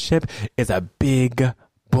Jaguar dealership is a big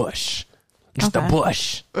bush. Just a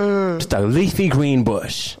bush. Just a leafy green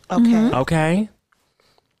bush. Okay. Okay.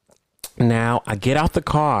 Now I get out the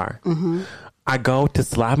car. I go to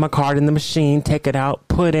slide my card in the machine, take it out,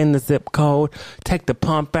 put in the zip code, take the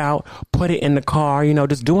pump out, put it in the car,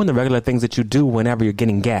 just doing the regular things that you do whenever you're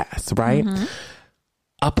getting gas, right? Mm-hmm.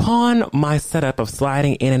 Upon my setup of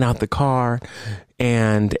sliding in and out the car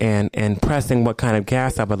and pressing what kind of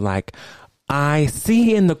gas I would like, I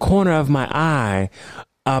see in the corner of my eye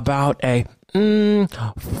about a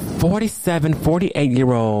 47,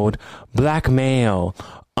 48-year-old black male.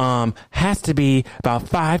 Has to be about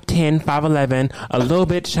 5'10", 5'11", a little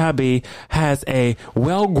bit chubby, has a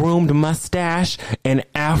well-groomed mustache and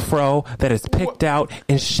afro that is picked out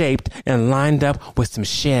and shaped and lined up with some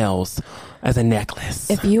shells as a necklace.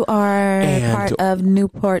 If you are part of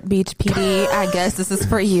Newport Beach PD, I guess this is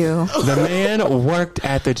for you. The man worked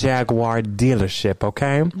at the Jaguar dealership,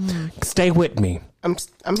 okay? Stay with me. I'm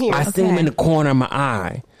here. I see him in the corner of my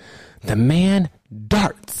eye. The man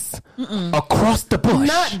darts across the bush.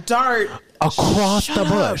 Not dart. Across the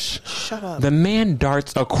bush. Shut up. The man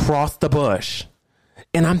darts across the bush.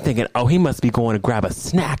 And I'm thinking, he must be going to grab a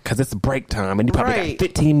snack because it's break time. And he probably got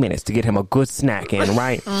 15 minutes to get him a good snack in,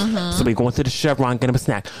 right? So we going to the Chevron, get him a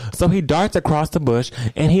snack. So he darts across the bush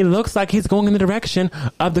and he looks like he's going in the direction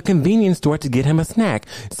of the convenience store to get him a snack.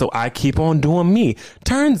 So I keep on doing me.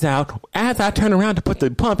 Turns out, as I turn around to put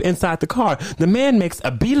the pump inside the car, the man makes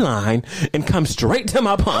a beeline and comes straight to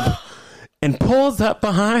my pump and pulls up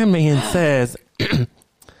behind me and says,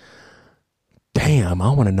 damn, I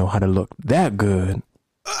want to know how to look that good.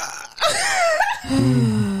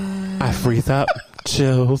 I freeze up,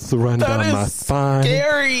 chills run down my spine.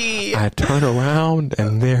 Scary. I turn around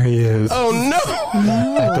and there he is. Oh no!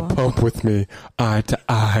 At the pump with me, eye to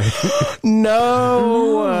eye.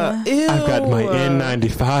 No. Ew. I've got my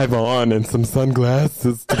N95 on and some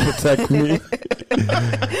sunglasses to protect me.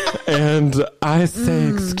 And I say,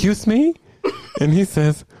 "Excuse me," and he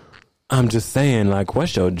says, I'm just saying,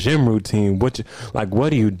 what's your gym routine? What do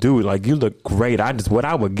you do? You look great. What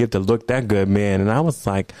I would give to look that good, man. And I was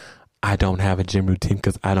like, I don't have a gym routine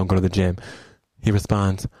because I don't go to the gym. He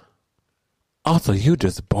responds, also, you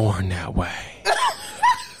just born that way.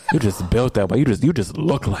 You just built that way. You just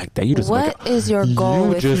look like that. You just What is your goal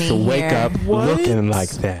with me here? You just wake up looking like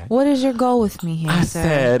that. What is your goal with me here, I sir?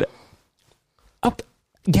 said, okay,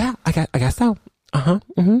 yeah, I guess so.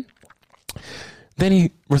 Then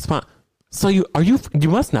he responds, so you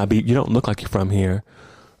must not be, you don't look like you're from here.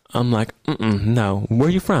 I'm like, no. Where are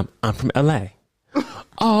you from? I'm from LA.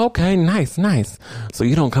 Oh, okay. Nice. So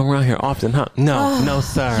you don't come around here often, huh? No,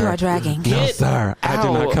 sir. You are dragging. No, sir. I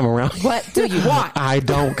do not come around. What do you want? I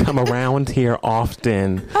don't come around here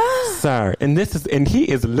often, sir. And he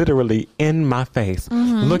is literally in my face,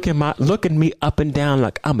 looking me up and down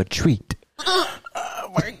like I'm a treat.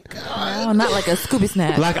 Oh my God. Oh, not like a Scooby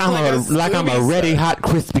Snack. Like I'm a ready hot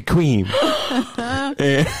Krispy Kreme.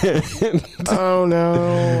 Oh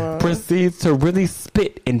no. Proceeds to really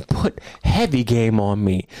spit and put heavy game on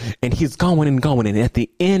me. And he's going. And at the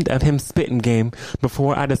end of him spitting game,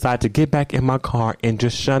 before I decide to get back in my car and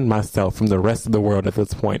just shun myself from the rest of the world at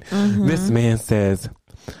this point, this man says,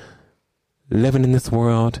 living in this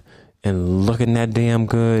world and looking that damn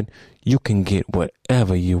good, you can get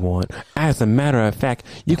whatever you want. As a matter of fact,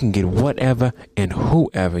 you can get whatever and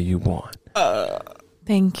whoever you want.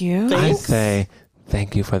 Thank you. I say,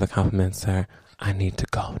 thank you for the compliment, sir. I need to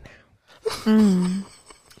go now. And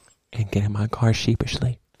get in my car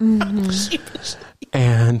sheepishly. And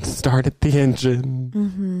started the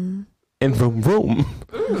engine. And vroom,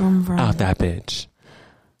 out that bitch.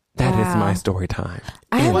 That is my story time.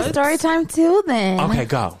 I have a story time too then. Okay,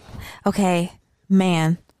 go. Okay,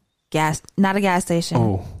 man. Not a gas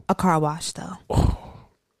station. A car wash though.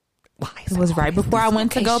 It was right before I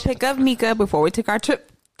went to go pick up Mika before we took our trip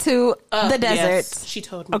to the desert. Yes, she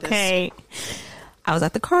told me this. I was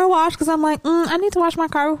at the car wash because I'm like, I need to wash my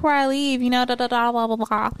car before I leave, blah, blah, blah,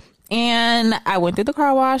 blah. And I went through the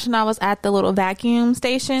car wash and I was at the little vacuum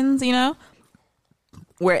stations,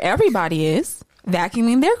 where everybody is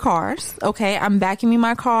vacuuming their cars. Okay, I'm vacuuming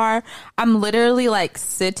my car. I'm literally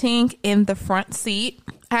sitting in the front seat.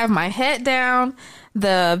 I have my head down,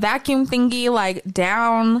 the vacuum thingy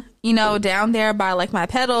down, down there by my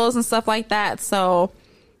pedals and stuff like that. So,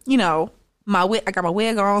 my wig, I got my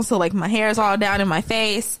wig on, so my hair is all down in my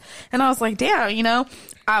face. And I was like, damn,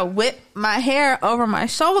 I whipped my hair over my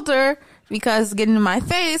shoulder because it's getting in my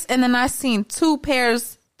face. And then I seen not two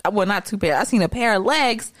pairs. I seen a pair of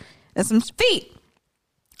legs and some feet.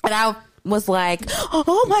 And I was like,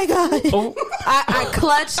 oh my God. Oh. I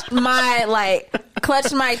clutched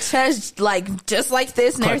my chest just like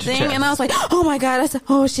this and everything. And I was like, oh my God. I said,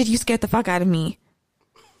 oh shit, you scared the fuck out of me.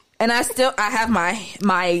 And I have my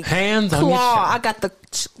hands on claw. your chest. I got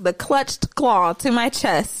the clutched claw to my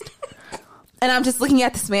chest. And I'm just looking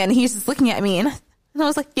at this man, and he's just looking at me. And I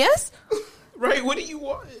was like, yes? Right, what do you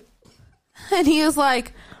want? And he was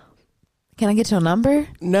like, can I get your number?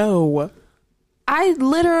 No. I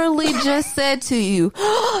literally just said to you,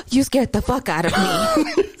 you scared the fuck out of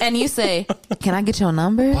me. And you say, can I get your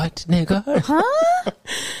number? What, nigga? Huh?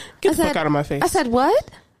 Get the fuck out of my face. I said,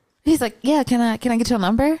 what? He's like, yeah, can I get your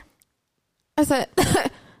number? I said,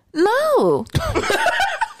 no.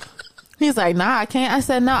 He's like, nah, I can't. I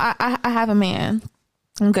said, no, I have a man.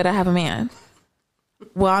 I'm good. I have a man.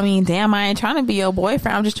 Well, I mean, damn, I ain't trying to be your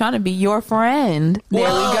boyfriend. I'm just trying to be your friend. There we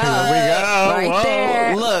go. Right Whoa.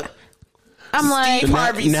 there. Look, I'm like, Steve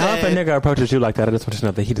Harvey Now, if a said, nigga approaches you like that, I just want you to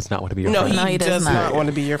know that he does not want to be your no, friend. No, he does does not not. want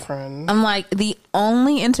to be your friend. I'm like, the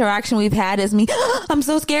only interaction we've had is me, I'm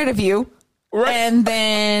so scared of you. Right. And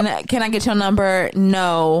then, can I get your number?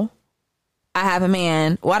 No. I have a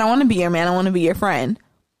man. Well, I don't want to be your man. I want to be your friend.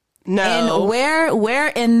 No. And where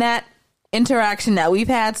in that interaction that we've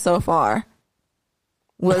had so far,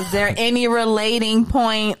 was there any relating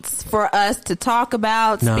points for us to talk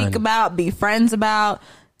about, None. speak about, be friends about?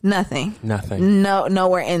 Nothing. Nothing. No,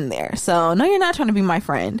 nowhere in there. So, no, you're not trying to be my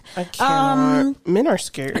friend. I cannot. Men are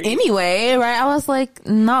scary. Anyway, right? I was like,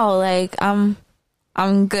 no, like, I'm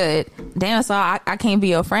good. Damn, so I can't be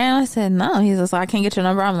your friend. I said, no. He's just like, I can't get your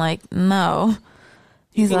number. I'm like, no.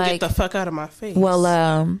 He's You can like, get the fuck out of my face.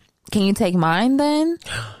 well, can you take mine then?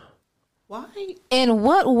 why? In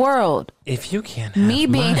what world? If you can't have Me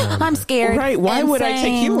being, mine. I'm scared. Right, why and would I take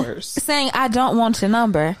saying- yours? Saying, I don't want your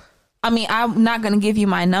number. I mean, I'm not going to give you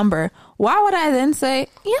my number. Why would I then say,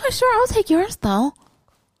 yeah, sure, I'll take yours though?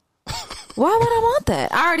 Why would I want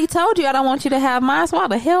that? I already told you I don't want you to have mine, so why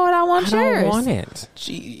the hell would I want I yours? don't want it.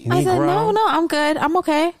 Gee. I said, Negro. no, I'm good. I'm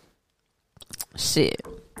okay. Shit.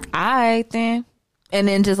 All right, then. And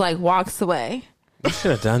then just like walks away. You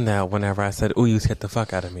should have done that whenever I said, ooh, you scared the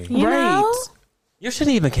fuck out of me. You Right. know? You should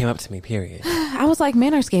have even came up to me, period. I was like,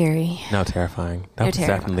 men are scary. No, terrifying. That They're was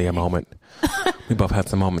terrifying. definitely a moment. We both had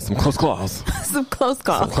some moments, some close calls. Some close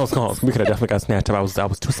calls. Close calls. We could have definitely got snatched up. I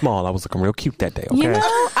was too small. I was looking real cute that day, okay? You know,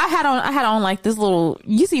 I had on like this little,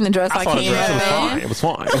 you seen the dress I I saw the came dress. It was in? fine. It was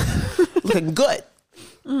fine. Looking good.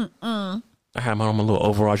 I had my own little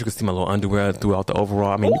overalls. You could see my little underwear throughout the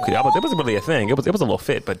overall. I mean, it wasn't really a thing. It was a little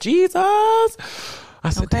fit, but Jesus. I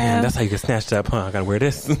said, Okay. damn, that's how you get snatched up, huh? I gotta wear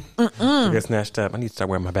this. To get snatched up. I need to start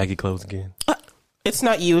wearing my baggy clothes again. It's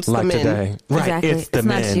not you, it's Like the men. today. Right. Exactly. It's the It's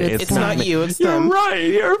not men. you, It's not me. you, it's You're them. right.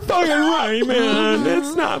 You're fucking right, man.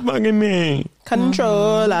 It's not fucking me.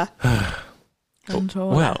 Controller.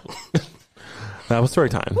 Well, that was story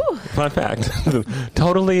time. Fun fact.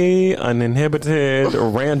 Totally uninhibited,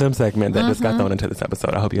 random segment that just got thrown into this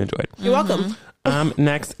episode. I hope you enjoyed. You're welcome.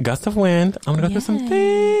 Next, gust of wind. I'm going to go through some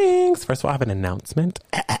things. First of all, I have an announcement.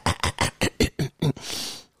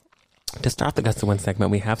 To start the gust of wind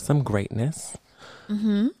segment, we have some greatness.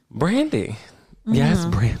 Brandy. Yes,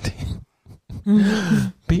 Brandy.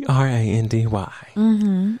 Brandy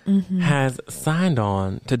has signed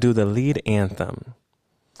on to do the lead anthem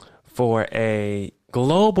for a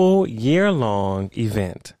global year-long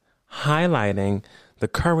event highlighting the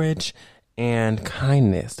courage and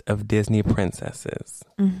kindness of Disney princesses.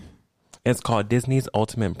 It's called Disney's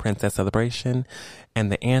Ultimate Princess Celebration, and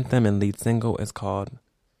the anthem and lead single is called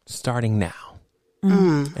Starting Now.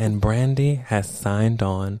 And Brandy has signed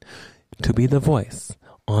on to be the voice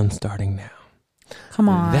on Starting Now. Come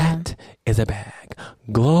on. That is a bag.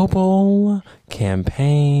 Global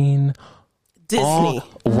campaign. Disney. All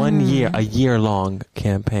 1 year, a year-long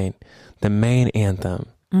campaign. The main anthem,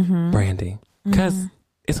 Brandy. Because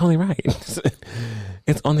it's only right.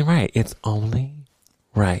 It's only right. It's only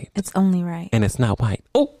right. It's only right. And it's not white.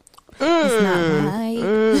 Oh, It's not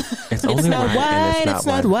right. it's only It's not right. white. And It's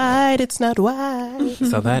not white. It's not white.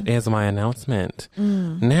 So that is my announcement.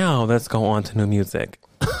 Now let's go on to new music.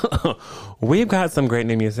 We've got some great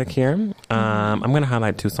new music here. I'm going to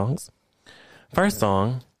highlight 2 songs. First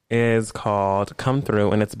song is called Come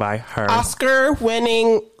Through, and it's by her. Oscar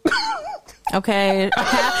winning. Okay.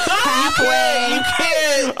 Halfway. You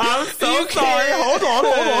can't. I'm so You can't. Hold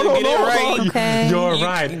on. Get it right. Okay. You're You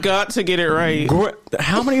right. got to get it right.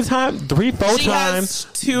 How many times? 3, 4 She times.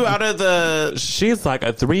 has 2 out of the. She's like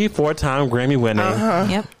a 3, 4 time Grammy winning.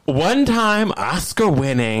 Yep. 1 time Oscar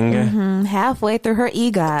winning. Halfway through her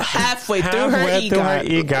EGOT. Halfway through her Halfway through her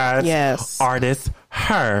EGOT. EGOT. Yes. Artist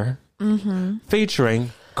Her,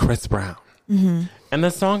 featuring Chris Brown. And the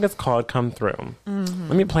song is called Come Through.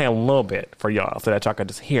 Let me play a little bit for y'all so that y'all can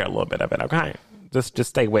just hear a little bit of it, okay? Just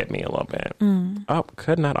stay with me a little bit. Oh,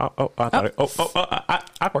 could not. I thought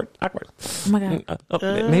awkward. Oh my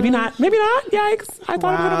God. Maybe not. Yikes. I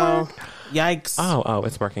thought it would work. Yikes. Oh,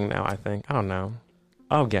 it's working now, I think. I don't know.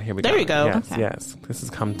 Oh, yeah, here we go. There you go. Yes, Okay. yes. This has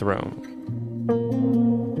come through.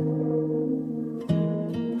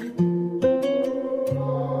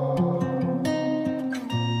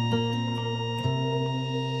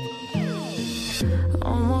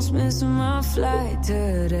 Almost missing my flight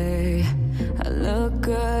today. I look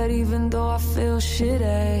good even though I feel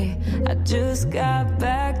shitty. I just got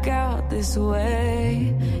back out this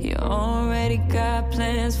way. You already got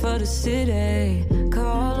plans for the city.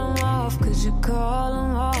 Call them off, cause you call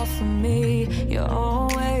them off for me. You're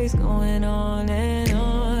always going on and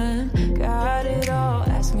on. Got it all,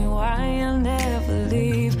 ask me why I'll never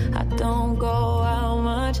leave. I don't go out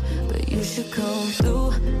much, but you should come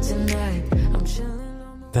through tonight. I'm chilling.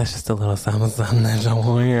 That's just a little something that y'all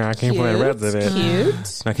want to hear. I can't put the rest of it.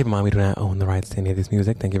 Cute. Now, keep in mind, we do not own the rights to any of this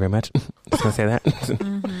music. Thank you very much. Just going to say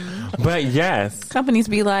that. But yes. Companies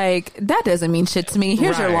be like, that doesn't mean shit to me.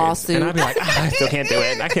 Here's your Right. lawsuit. And I'd be like, I still can't do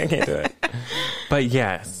it. I can't do it. But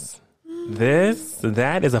yes,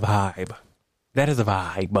 that is a vibe. That is a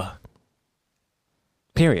vibe.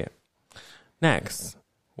 Period. Next,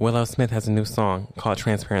 Willow Smith has a new song called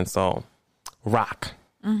Transparent Soul. Rock.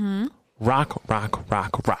 Mm-hmm. Rock.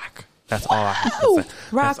 That's all I have to say.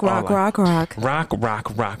 Rock.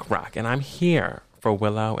 Rock. And I'm here for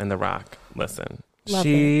Willow and the Rock. Listen, Love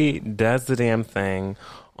she does the damn thing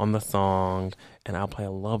on the song, and I'll play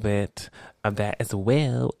a little bit of that as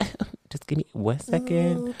well. Just give me 1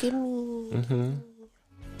 second. Give me.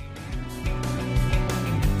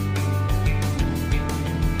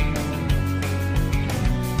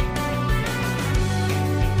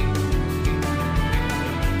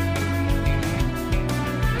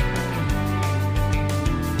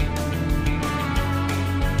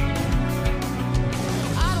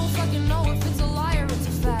 I don't fucking know if it's a lie or it's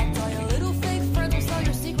a fact. All your little fake friends will sell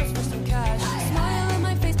your secrets for some cash. Smile in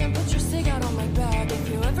my face, then put your cig out on my back. If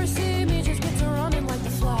you ever see me, just get to running like the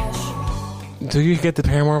Flash. Do you get the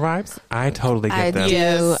Paramore vibes? I totally get I them. do.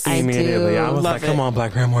 Yes. I Immediately. do. I was Love like, it. come on,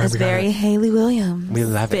 Black Paramore. It's we got very it. Haley Williams. We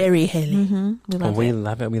love it. Very Haley. We love We it.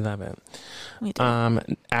 love it. We love it. We do.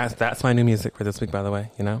 That's my new music for this week, by the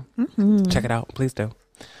way. You know, check it out, please do.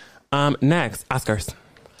 Next, Oscars.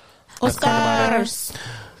 Let's talk about it. Oscars.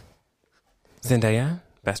 Zendaya,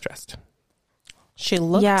 Best Dressed. She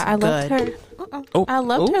looked Yeah, I loved good. her. Oh, I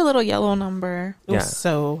loved her little yellow number. It was Yeah.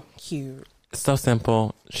 so cute. So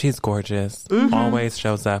simple. She's gorgeous. Always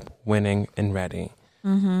shows up winning and ready.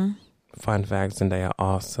 Fun fact, Zendaya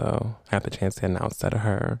also had the chance to announce that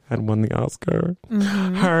her had won the Oscar.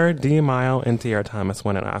 Her, Dee Mile, and Tierra Thomas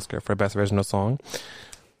won an Oscar for Best Original Song.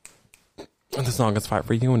 And the song is Fight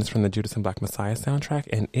For You, and it's from the Judas and Black Messiah soundtrack,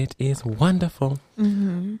 and it is wonderful.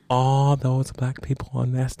 All those black people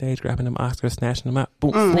on that stage grabbing them Oscars, snatching them up.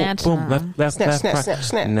 Boom, boom, Snatch boom. 'em. Left, Snatch, left, snatch, right. snatch,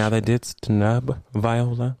 snatch. Now they did snub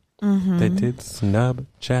Viola. They did snub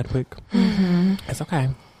Chadwick. It's okay.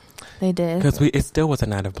 They did. Because it still was a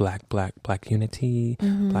night of black unity,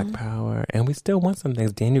 black power, and we still want some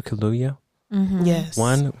things. Daniel Kaluuya Yes.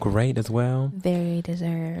 won great as well, Very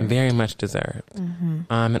deserved. very much deserved.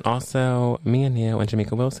 And also, Mia Neal and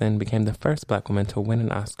Jamaica Wilson became the first black woman to win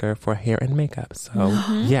an Oscar for hair and makeup. So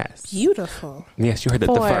yes, Beautiful. yes, you heard it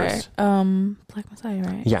For the first. Black Messiah,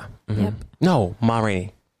 right? Yeah. Yep. No, Ma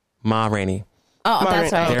Rainey. Ma Rainey. Oh, Ma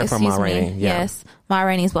that's Rainey. right. They're from Excuse Ma me. Rainey, yeah. Yes. Ma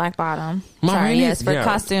Rainey's Black Bottom. Ma Sorry, Rainey's- yes, for yeah.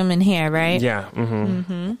 costume and hair, right? Yeah.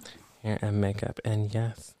 Hair and makeup, and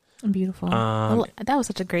yes. Beautiful. That was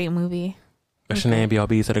such a great movie. Shanae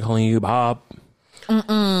B.O.B. started calling you Bob. Get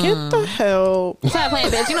the hell. Stop playing,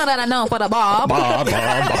 bitch. You know that I know for the Bob. Bob.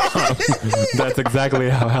 That's exactly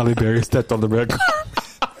how Halle Berry stepped on the red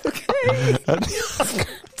carpet.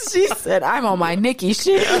 She said, I'm on my Nikki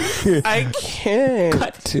shit. I can't.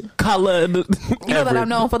 Cut, colored. You know that I'm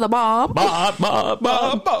known for the Bob. Bob.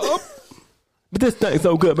 But this thing's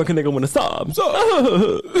so good, but a nigga want to sob.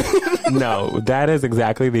 No, that is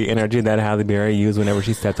exactly the energy that Halle Berry used whenever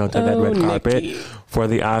she stepped onto that red carpet Nikki. for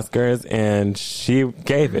the Oscars, and she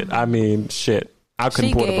gave it. I mean, shit. I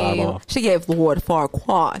couldn't pull the Bob off. She gave Lord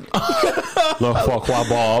Farquaad. No, Farquaad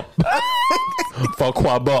Bob.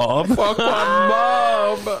 Farquaad Bob.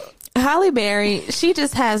 Bob. Halle Berry, she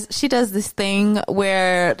does this thing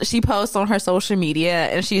where she posts on her social media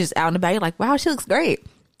and she's just out and about. You're like, wow, she looks great.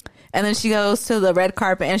 And then she goes to the red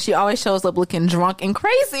carpet and she always shows up looking drunk and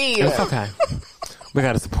crazy. It's okay. We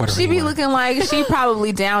got to support her. She be anyway. looking like she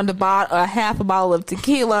probably downed a half a bottle of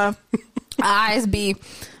tequila. Eyes be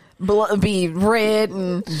be red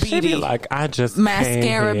and She'd be like, I just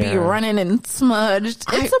mascara came be here. running and smudged.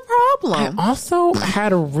 It's a problem. I also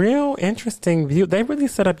had a real interesting view. They really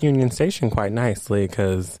set up Union Station quite nicely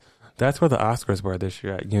because that's where the Oscars were this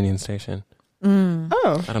year, at Union Station.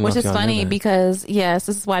 Oh, I don't know Which if is y'all knew funny that. because, yes,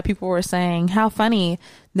 this is why people were saying how funny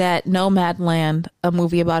that Nomadland, a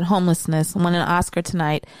movie about homelessness, won an Oscar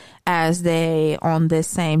tonight as they, on this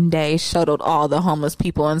same day, shuttled all the homeless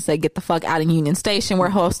people and said, get the fuck out of Union Station. We're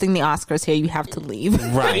hosting the Oscars here. You have to leave.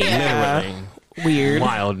 Right, Yeah. literally. weird.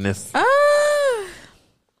 Wildness.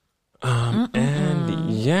 And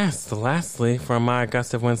yes, lastly, for my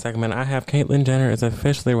gust of wind segment, I have Caitlyn Jenner is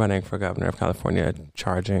officially running for governor of California,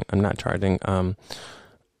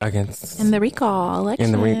 against In the recall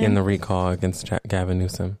election. in the recall against Gavin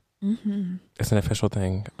Newsom. Mm-hmm. It's an official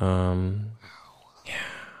thing.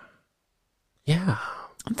 Yeah,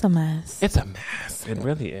 It's a mess. it's a mess. It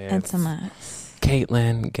really is. It's a mess.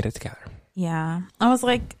 Caitlyn, get it together. Yeah. I was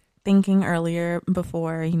like thinking earlier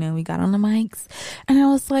before, we got on the mics, and I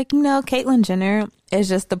was like, Caitlyn Jenner is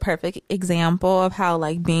just the perfect example of how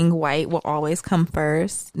like being white will always come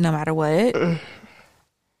first, no matter what.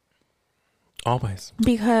 Always.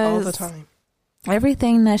 Because All the time.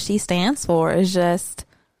 everything that she stands for is just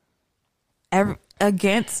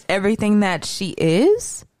against everything that she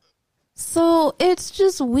is. So it's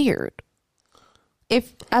just weird.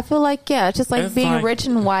 If I feel like, it's just like It's being like- rich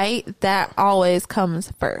and white, that always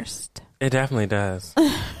comes first. It definitely does.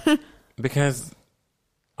 Because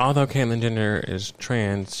although Caitlyn Jenner is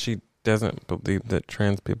trans, she doesn't believe that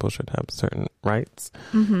trans people should have certain rights.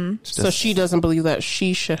 Mm-hmm. So she doesn't believe that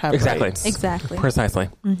she should have Exactly. rights. Exactly. Precisely.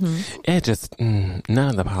 It just, none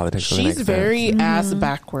of the politics really She's makes very sense. ass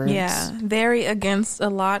backwards. Yeah, very against a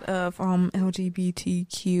lot of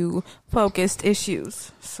LGBTQ focused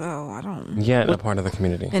issues. So I don't. Yet a part of the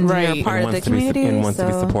community. And Right. you're part of the wants to be, community. and wants to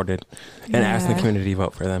be so- supported. And ask the Yeah. community to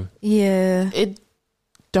vote for them. Yeah, It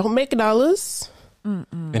don't make dollars.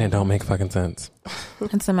 And it don't make fucking sense.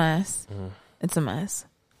 it's a mess. It's a mess.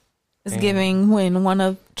 It's Damn. giving when one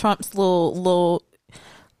of Trump's little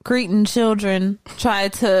Cretan children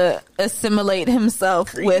tried to assimilate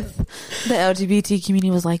himself with the LGBT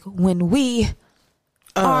community. Was like, when we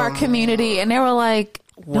our community, and they were like,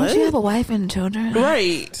 What? don't you have a wife and children?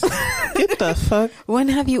 Right. Get the fuck. When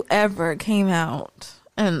have you ever came out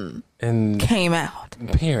and And came out?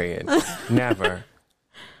 period. Never.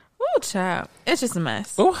 Oh, child. It's just a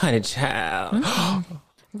mess. Oh, honey child.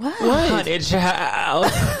 What? Honey child.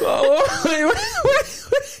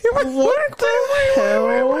 What the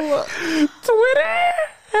hell? Twitter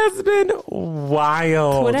has been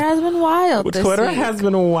wild. Twitter has been wild. This Twitter week. has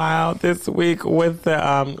been wild this week with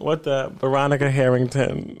the Veronica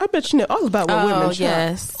Harrington. I bet you know all about what women Oh, shop.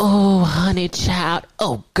 yes. Oh, honey child.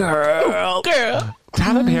 Oh, girl. Girl.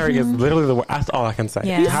 Tyler Perry is literally the worst. That's all I can say.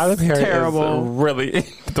 Yeah. Tyler Perry terrible. is really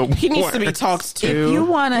the He needs to be worst. talked to. If you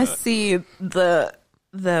want to see the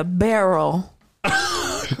barrel,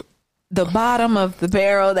 the bottom of the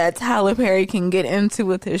barrel that Tyler Perry can get into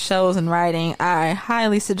with his shows and writing, I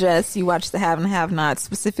highly suggest you watch The Have and Have Nots,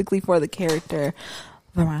 specifically for the character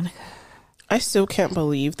Veronica. I still can't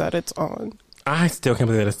believe that it's on. I still can't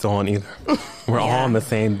believe that it's still on either. We're all in the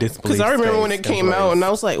same disbelief. Because I remember when space it came and out place. and I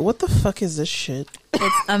was like, what the fuck is this shit?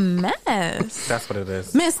 It's a mess. That's what it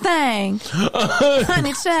is. Miss Thang,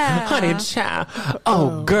 honey child, Honey child.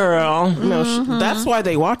 Oh, girl. No, that's why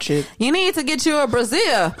they watch it. you need to get you a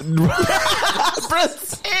Brazil.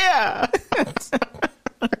 Yeah.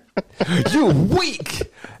 You weak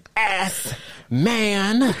ass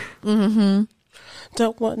man.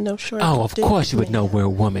 Don't want no short. Oh, of dick course you would man. know where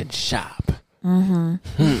women shop.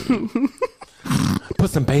 Put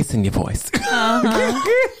some bass in your voice.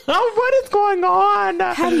 Oh, what is going on?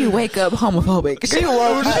 How do you wake up homophobic? She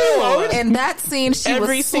woke in that scene. She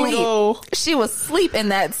Every was asleep. single. She was asleep in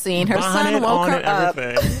that scene. Her son Bonnet woke on her and up,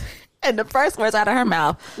 everything. and the first words out of her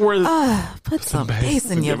mouth, Were "Put some bass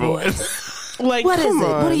in your voice." like, What is come it?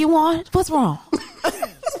 on. What do you want? What's wrong?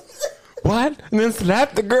 What? And then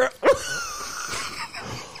slap the girl.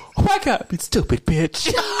 Wake up, you stupid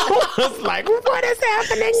bitch. I was like, what is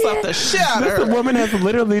happening Slap here? the shit out of The her. woman has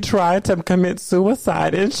literally tried to commit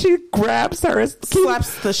suicide, and she grabs her,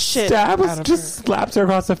 Slaps the shit out of just slaps her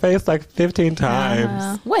across the face like 15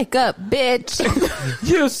 times. Wake up, bitch!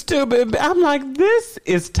 You stupid. I'm like, this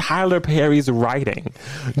is Tyler Perry's writing.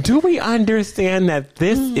 Do we understand that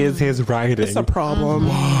this is his writing? It's a problem.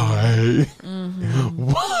 Why?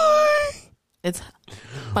 Why? It's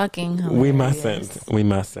fucking hilarious. We mustn't. We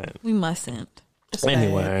mustn't. We mustn't.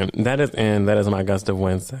 Anyway, that is my gust of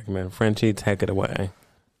wind segment. Frenchie, take it away.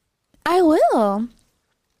 I will.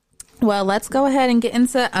 Well, let's go ahead and get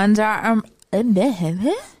into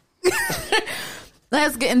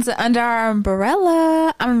let's get into Under Our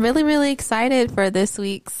Umbrella. I'm really, really excited for this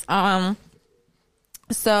week's.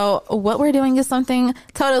 So what we're doing is something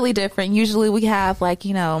totally different. Usually we have like,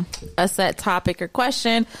 you know, a set topic or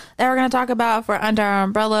question that we're going to talk about for Under Our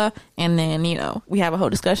Umbrella. And then, you know, we have a whole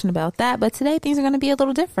discussion about that. But today things are going to be a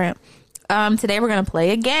little different. Today we're going to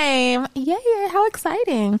play a game. Yeah, how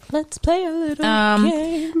exciting. Let's play a little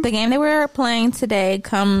game. The game that we're playing today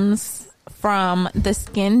comes from The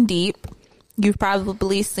Skin Deep. You've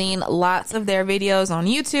probably seen lots of their videos on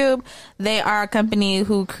YouTube. They are a company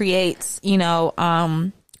who creates, you know,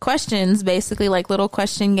 questions, basically like little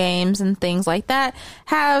question games and things like that.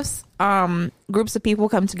 Has groups of people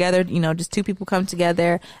come together, you know, just two people come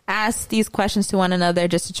together, ask these questions to one another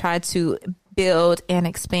just to try to build and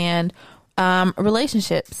expand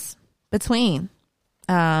relationships between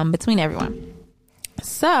everyone.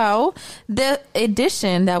 So the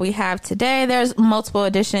edition that we have today, there's multiple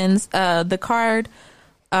editions. The cards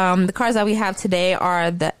that we have today are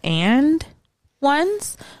the and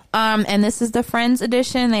ones. And this is the Friends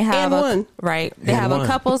edition. They have a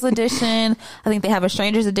couples edition. I think they have a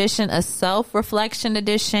strangers edition, a self-reflection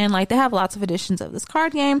edition. Like they have lots of editions of this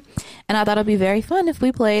card game. And I thought it'd be very fun if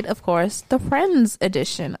we played, of course, the Friends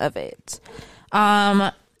edition of it.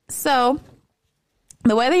 So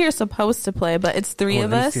the way that you're supposed to play, but it's three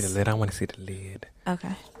of us. See the lid. I want to see the lid.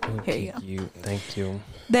 Okay. Here you go. Thank you.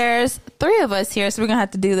 There's three of us here, so we're going to have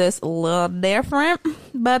to do this a little different.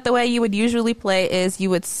 But the way you would usually play is you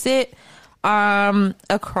would sit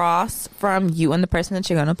across from you and the person that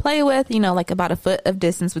you're going to play with, you know, like about a foot of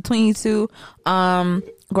distance between you two.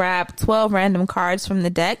 Grab 12 random cards from the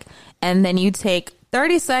deck, and then you take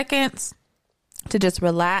 30 seconds to just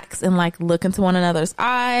relax and like look into one another's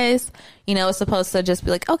eyes. You know, it's supposed to just be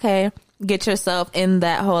like, okay, get yourself in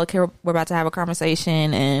that whole, okay, we're about to have a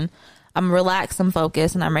conversation and I'm relaxed, I'm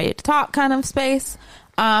focused, and I'm ready to talk kind of space.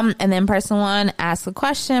 And then person one asks a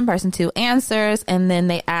question, person two answers, and then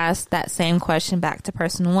they ask that same question back to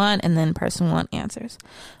person one, and then person one answers.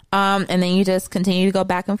 And then you just continue to go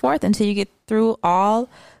back and forth until you get through all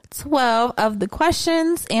 12 of the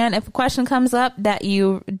questions. And if a question comes up that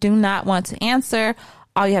you do not want to answer,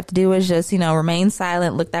 all you have to do is just, you know, remain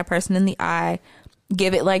silent, look that person in the eye,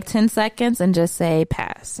 give it like 10 seconds and just say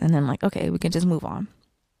pass. And then like, okay, we can just move on.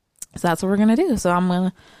 So that's what we're going to do.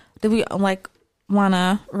 So do we like want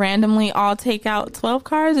to randomly all take out 12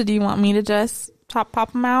 cards, or do you want me to just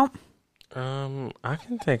pop them out? I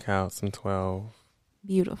can take out some 12.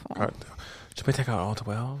 Beautiful. Should we take out all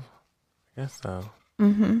 12? I guess so.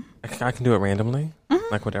 Mm-hmm. I can do it randomly,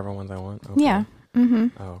 like whatever ones I want. Okay. Yeah. Mm-hmm.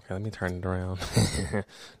 Oh, okay. Let me turn it around.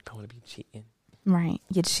 Don't want to be cheating. Right.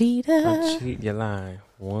 You cheater. I cheat, you lie.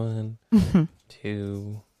 1,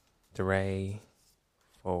 2, 3,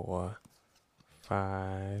 4,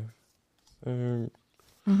 5, 6,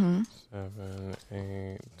 7,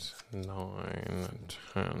 8, 9,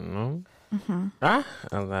 10.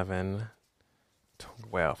 11.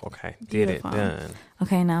 12. Okay. Beautiful. Did it. Done.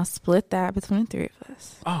 Okay, now split that between three of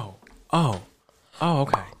us. Oh,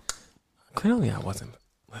 okay. Clearly I wasn't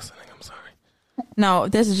listening. I'm sorry. No,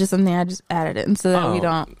 this is just something I just added in so that we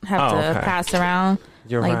don't have to pass around.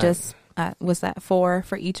 You're like right. Just, was that 4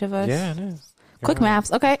 for each of us? Yeah, it is. Quick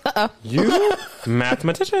maths. Okay. You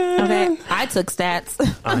mathematician. Okay. I took stats.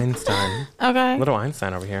 Einstein. Okay. Little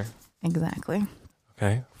Einstein over here. Exactly.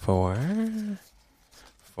 Okay. 4 and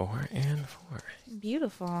 4.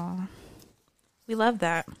 Beautiful. We love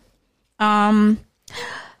that.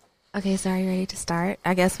 Okay, so are you ready to start?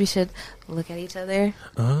 I guess we should look at each other.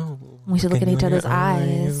 Oh. We should look at each other's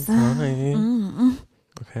eyes. Okay.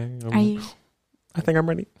 I think I'm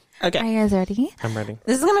ready. Okay. Are you guys ready? I'm ready.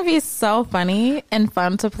 This is going to be so funny and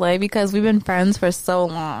fun to play because we've been friends for so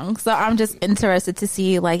long. So I'm just interested to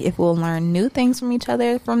see like if we'll learn new things from each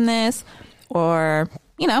other from this, or,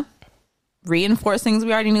 you know, reinforce things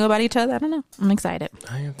we already knew about each other. I don't know. I'm excited.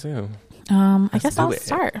 I am too. I guess I'll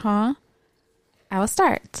start, huh? I will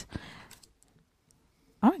start.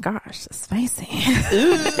 Oh my gosh, that's spicy.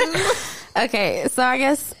 Okay, so I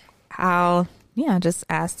guess I'll just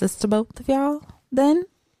ask this to both of y'all then.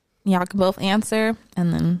 Y'all can both answer,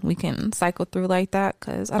 and then we can cycle through like that,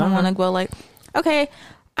 because I don't want to go like, okay,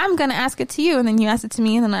 I'm going to ask it to you, and then you ask it to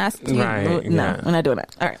me, and then I ask it to you. Right, No, we're not doing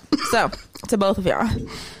that. All right, so to both of y'all.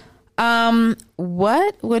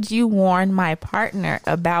 What would you warn my partner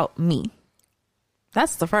about me?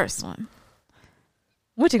 That's the first one.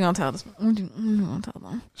 What you gonna tell us? What you gonna tell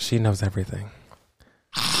them? She knows everything.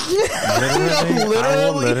 I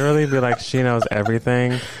will literally be like, she knows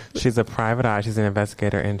everything. She's a private eye. She's an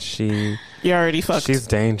investigator, and You're already fucked. She's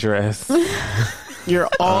dangerous. You're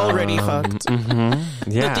already fucked.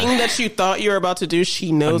 Mm-hmm. Yeah. The thing that you thought you were about to do,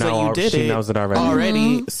 she knows that you did it. She knows it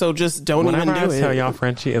already. So just don't even do it. Whenever I tell y'all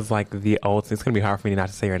Frenchie is like the old, it's going to be hard for me not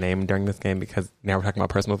to say her name during this game because now we're talking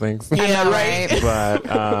about personal things. Yeah, right.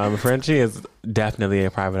 But Frenchie is definitely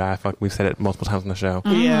a private eye. Fuck, we've said it multiple times on the show.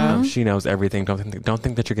 Yeah. She knows everything. Don't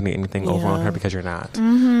think that you're getting anything over on her because you're not.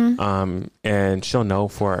 And she'll know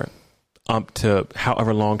for up to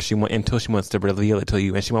however long she wants until she wants to reveal it to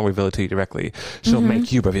you, and she won't reveal it to you directly. She'll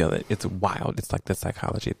make you reveal it. It's wild. It's like the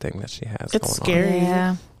psychology thing that she has. It's scary.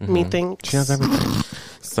 Yeah. Me thinks she knows everything.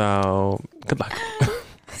 So good luck.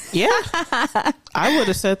 Yeah, I would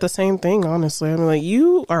have said the same thing. Honestly, I'm like,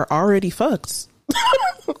 you are already fucked.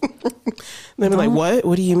 They'd be like, what?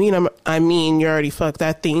 What do you mean? I mean, you're already fucked.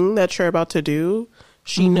 That thing that you're about to do,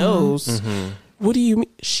 she knows. What do you mean?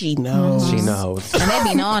 She knows. She knows. And they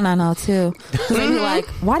be knowing I know too. They be like,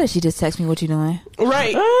 why did she just text me what you doing?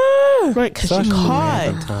 Right. Right, because you're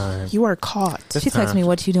caught. You are caught. She texted me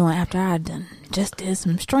what you doing after I just did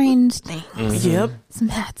some strange things. Yep. Some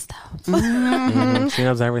bad stuff. She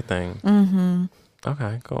knows everything.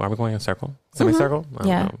 Okay, cool. Are we going in a circle? Semicircle?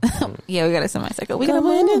 Yeah. Yeah, we got a semicircle. We got a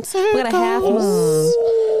moon. We got a half moon.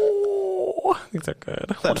 These are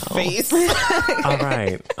good. That face. All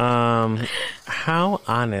right. How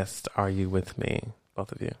honest are you with me,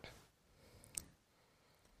 both of you?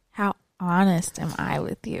 How honest am I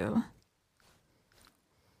with you?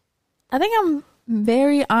 I think I'm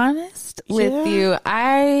very honest with you.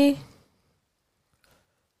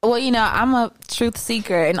 Well, you know, I'm a truth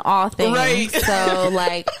seeker in all things. Right. So,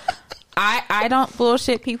 like, I don't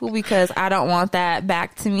bullshit people because I don't want that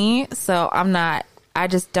back to me. So I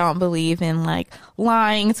just don't believe in like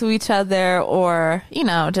lying to each other or, you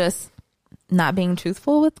know, just not being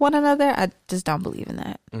truthful with one another. I just don't believe in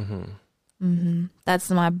that. That's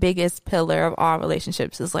my biggest pillar of all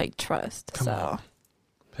relationships is like trust. Come on.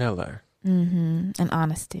 Pillar. And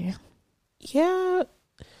honesty. Yeah.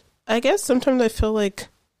 I guess sometimes I feel like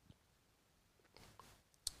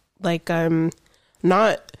I'm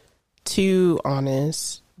not too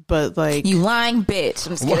honest, but like you lying bitch.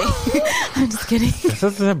 I'm just kidding. I'm just kidding. This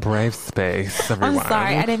is a brave space, everyone. I'm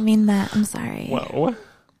sorry. I didn't mean that. I'm sorry. Whoa.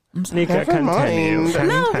 I'm sorry. Nika, continue.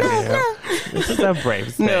 No. This is a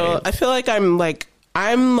brave space. No, I feel like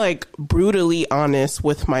I'm brutally honest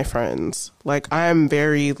with my friends. Like I'm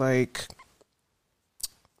very like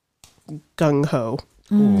gung ho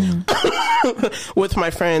with my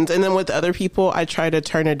friends, and then with other people, I try to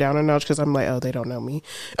turn it down a notch because I'm like, oh, they don't know me.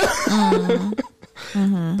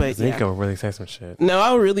 But Nika will really say some shit. No,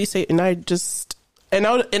 I'll really say, and I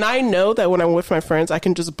know that when I'm with my friends, I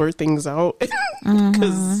can just blurt things out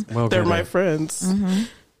because they're my friends.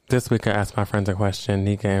 This week, I asked my friends a question,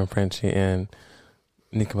 Nika and Frenchie, and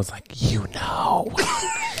Nika was like, you know.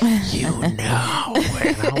 And I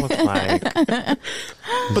was like,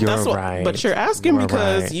 you're right. But you're asking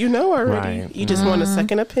because right. you know already. Right. You just want a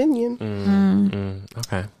second opinion.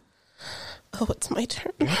 Okay. Oh, it's my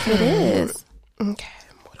turn. It is. Okay.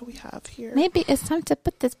 What do we have here? Maybe it's time to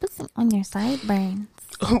put this pussy on your sideburns.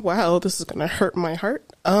 Oh, wow, this is gonna hurt my heart.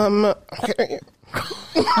 Okay.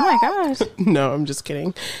 Oh my gosh. No, I'm just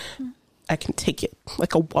kidding. I can take it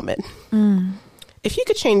like a woman. If you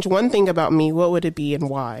could change one thing about me, what would it be and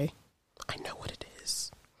why? I know what it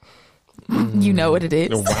is. You know what it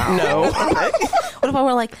is. Wow. No. What if I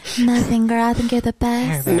were like, nothing, girl, I think you're the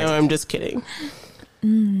best? No, I'm just kidding.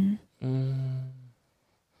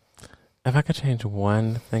 If I could change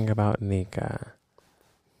one thing about Nika,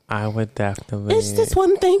 I would definitely... It's this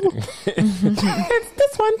one thing. It's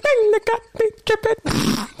this one thing that got me tripping.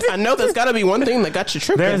 I know there's got to be one thing that got you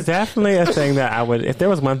tripping. There's definitely a thing that I would... If there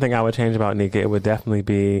was one thing I would change about Nika, it would definitely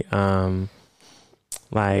be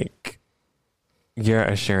like your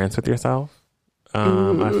assurance with yourself.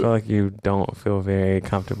 I feel like you don't feel very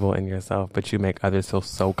comfortable in yourself, but you make others feel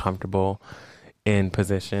so comfortable in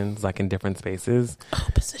positions, like in different spaces. Oh,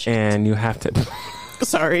 positions. And you have to...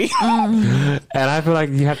 Sorry. And I feel like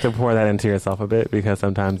you have to pour that into yourself a bit because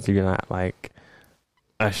sometimes you're not like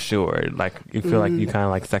assured. Like you feel like you kind of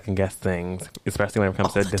like second guess things, especially when it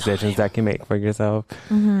comes to decisions that you make for yourself.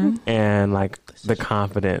 And like the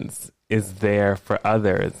confidence is there for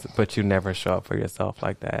others, but you never show up for yourself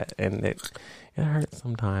like that. And it hurts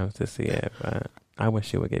sometimes to see it, but I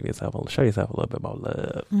wish you would show yourself a little bit more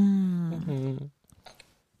love.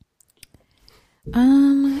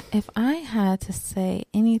 If I had to say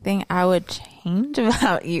anything I would change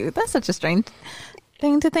about you, that's such a strange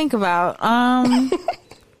thing to think about.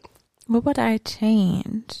 What would I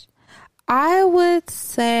change? I would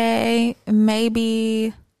say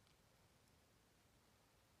maybe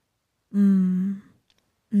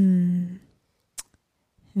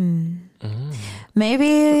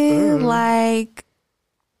maybe like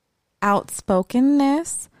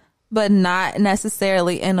outspokenness, but not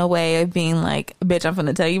necessarily in a way of being like, bitch, I'm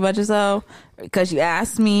finna tell you about yourself because you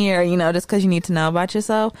asked me, or, you know, just because you need to know about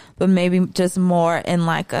yourself, but maybe just more in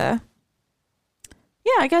like a,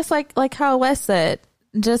 yeah, I guess like how Wes said,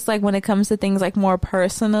 just like when it comes to things like more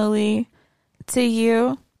personally to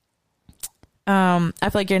you, I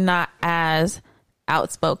feel like you're not as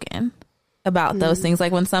outspoken about those things.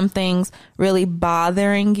 Like when something's really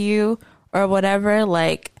bothering you or whatever,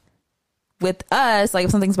 like with us, like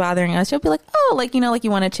if something's bothering us, you'll be like, oh, like, you know, like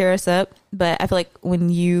you want to cheer us up. But I feel like when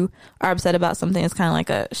you are upset about something, it's kind of like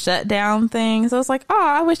a shutdown thing. So it's like, oh,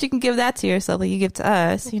 I wish you could give that to yourself like you give to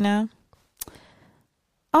us, you know?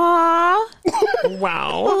 Aw.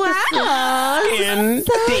 Wow. Skin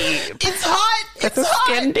deep. It's hot. It's a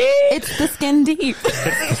skin deep. It's the skin deep.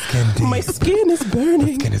 Skin deep. My skin is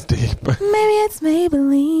burning. Skin is deep. Maybe it's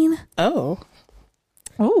Maybelline. Oh.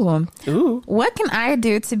 Ooh. What can I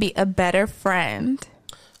do to be a better friend?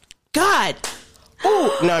 God.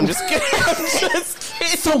 Oh, no, I'm just kidding. I'm just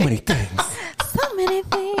kidding. So many things. So many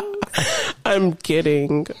things. I'm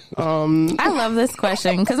kidding. I love this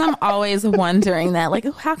question because I'm always wondering that, like,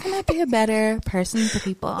 how can I be a better person to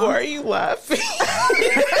people? Why are you laughing?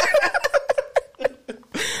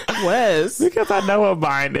 Wes. Because I know what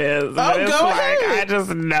mine is. Oh, But it's go like, ahead. I just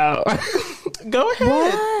know. Go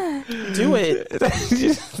ahead. What? Do it.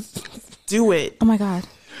 Do it. Oh my God.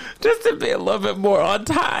 Just to be a little bit more on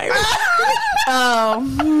time.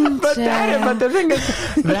 Oh, But the thing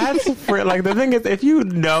is, that's for, like, the thing is, if you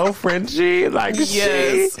know Frenchie, like,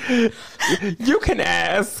 Yes. you can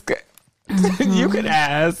ask. You can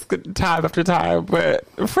ask time after time, but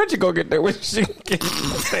Frenchie go get there when she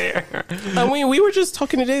gets there. I mean, we were just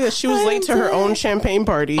talking today that she was late to her own champagne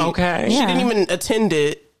party. Okay. She Yeah. didn't even attend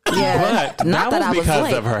it. Yeah. But Not that I was because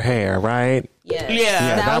late. of her hair, right? Yeah.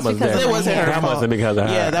 Yeah. That was because it of her wasn't her hair. That fault. wasn't because of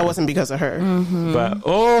her. Yeah, that wasn't because of her. But,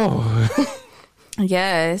 oh,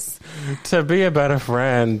 Yes. to be a better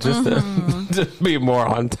friend, just to be more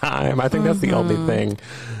on time. I think that's the only thing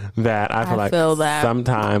that I feel like that.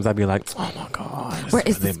 sometimes I'd be like, oh my God. Where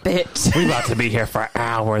is this bitch? We about to be here for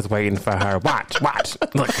hours waiting for her. Watch.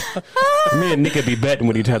 Look. Me and Nika be betting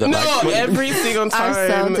with each other. No, like, every single time.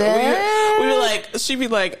 so dead. We were like, she'd be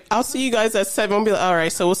like, I'll see you guys at 7. We'll be like, all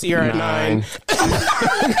right, so we'll see her at 9.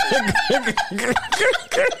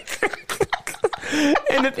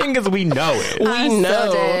 And the thing is, we know it. We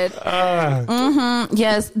know. So dead.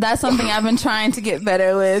 Yes, that's something I've been trying to get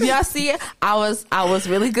better with. Y'all see, I was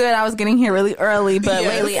really good. I was getting here really early, but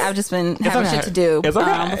Yes. ain't I've just been having okay. shit to do It's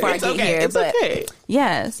okay. before It's I get okay. here. It's but okay.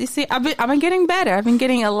 yes, you see, I've been getting better. I've been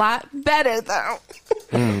getting a lot better though.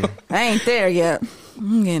 I ain't there yet.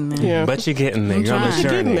 I'm getting there. Yeah. But you're getting there. You're on the trying.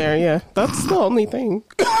 You're journey. getting there, yeah. That's the only thing.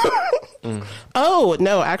 Oh,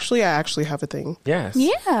 no, actually, I actually have a thing. Yes.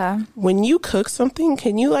 Yeah. When you cook something,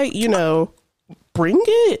 can you, like, you know, bring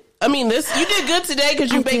it? I mean, you did good today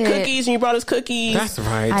because you I baked did. cookies and you brought us cookies. That's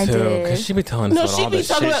right, I too. did. Because she be telling us No, about she all be the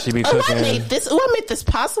talking shit about, she be oh, cooking. I made this. Oh, I made this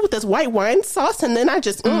pasta with this white wine sauce, and then I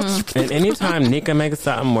just, And anytime Nika makes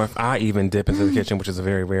something, or if I even dip into the kitchen, which is a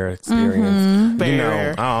very rare experience, Very you know,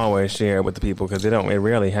 rare. I always share it with the people because it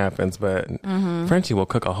rarely happens. But Frenchie will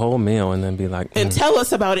cook a whole meal and then be like, and tell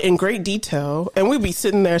us about it in great detail, and we'd be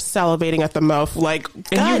sitting there salivating at the mouth, like, and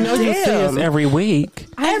God you know you see us damn. every week.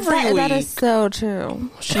 Every That week. is so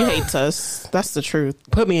true. She hates us. That's the truth.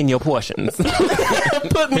 Put me in your portions.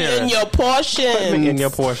 Put me in your portions. Put me in your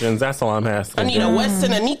portions. That's all I'm asking. I need a West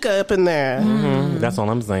and a Nika up in there. That's all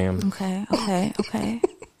I'm saying. Okay.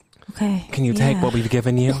 Can you take what we've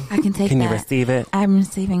given you? I can take Can you that. receive it? I'm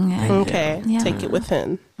receiving it. Okay, Yeah. take it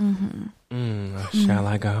within. Shall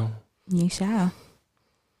I go? You shall.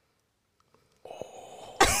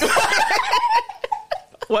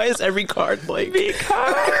 Why is every card like?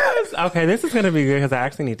 Because okay, this is gonna be good because I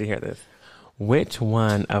actually need to hear this. Which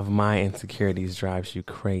one of my insecurities drives you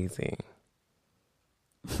crazy?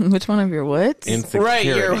 Which one of your what? Insecurity. Right,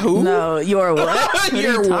 your who? No, your what? What are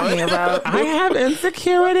Your you talking what? about? I have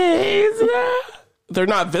insecurities. They're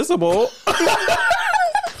not visible. I'm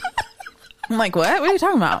like, what? What are you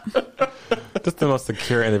talking about? Just the most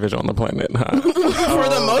secure individual on the planet, huh? For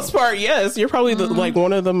the most part, yes. You're probably like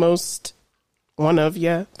one of the most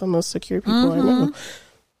secure people I know.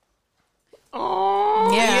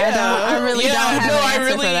 I really don't have an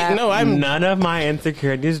answer for that. No, I'm None of my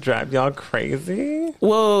insecurities drive y'all crazy.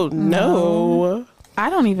 well, no. I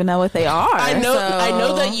don't even know what they are. I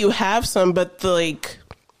know that you have some, but they're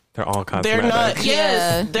all cosmetic. they're not.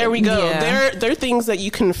 Yes, there we go. Yeah. They're things that you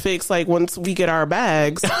can fix like once we get our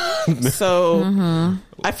bags. So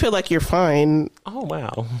I feel like you're fine. Oh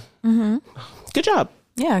wow. Good job.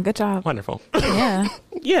 Yeah, good job. Wonderful. Yeah.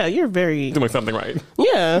 Yeah, you're very. Doing something right.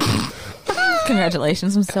 Yeah.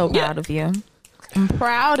 Congratulations. I'm so proud of you. I'm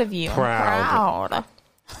proud of you. Proud.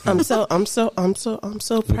 I'm proud. I'm so proud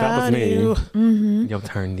That was of me. you. Your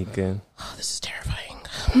turn, Nika. Oh, this is terrifying.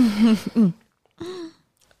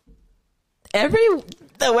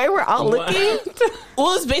 The way we're all looking.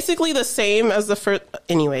 Well, it's basically the same as the first.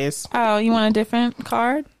 Anyways, Oh, you want a different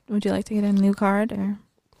card? Would you like to get a new card or?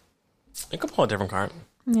 You can pull a different card.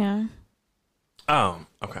 Yeah. Oh,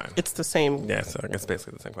 okay. it's the same. Yeah, so it's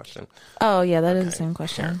basically the same question. Oh, yeah, that is the same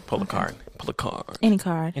question. Here, pull a card. Pull a card. Any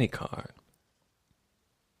card. Any card.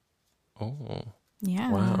 Oh,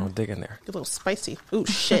 Yeah. wow. Dig in there. A little spicy. Ooh,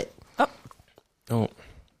 shit. Oh,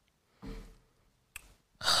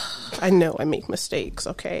 I know I make mistakes.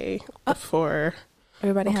 Okay, before.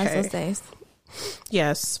 Everybody has Okay. those days.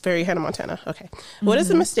 Yes, very Hannah Montana. Okay. What is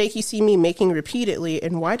a mistake you see me making repeatedly,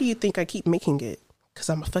 and why do you think I keep making it? Because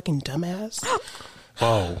I'm a fucking dumbass.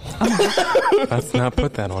 whoa. Let's not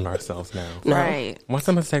put that on ourselves now. No. Right. What's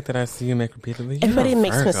a mistake that I see you make repeatedly? You're Everybody a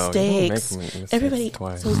makes Virgo. You don't mistakes. make mistakes Everybody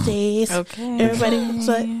twice. makes mistakes. Okay. Everybody.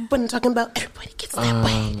 So what I'm talking about, everybody gets that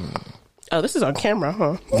way. Oh, this is on camera,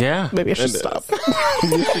 huh? Yeah. Maybe I should It stop.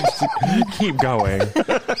 is. Keep going.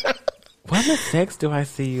 What mistakes do I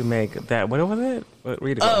see you make that? What was it?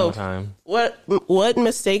 Read it one more time. What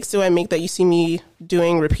mistakes do I make that you see me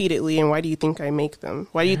doing repeatedly, and why do you think I make them?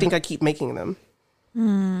 Why do you think I keep making them?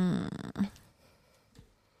 You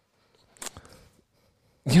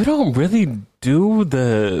don't really do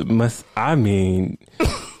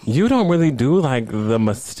you don't really do like the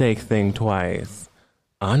mistake thing twice.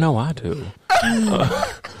 I know I do.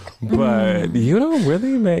 But you don't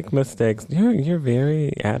really make mistakes. You're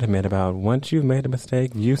very adamant about once you've made a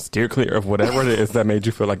mistake, you steer clear of whatever it is that made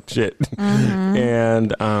you feel like shit.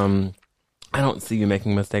 And I don't see you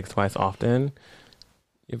making mistakes twice often.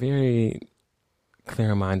 You're very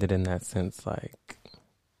clear-minded in that sense. Like,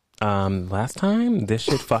 last time this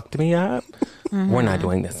shit fucked me up. We're not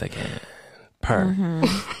doing this again.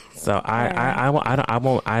 So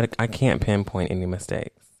I can't pinpoint any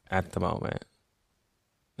mistakes at the moment.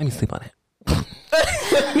 Let me sleep on it.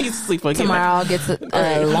 Let me sleep on Tomorrow I'll get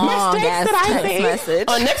a long ass text message.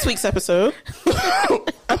 On next week's episode,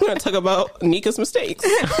 I'm going to talk about Nika's mistakes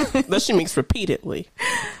that she makes repeatedly.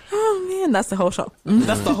 Oh man, that's the whole show.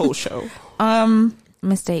 That's the whole show.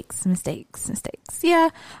 Mistakes. Yeah,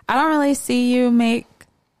 I don't really see you make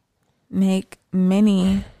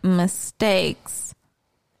many mistakes.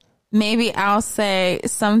 Maybe I'll say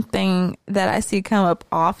something that I see come up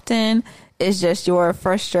often is just your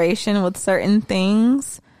frustration with certain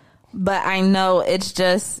things, but I know it's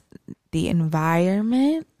just the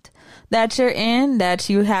environment that you're in that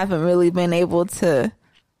you haven't really been able to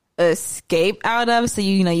escape out of. So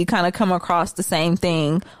you kind of come across the same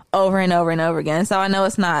thing over and over and over again. So I know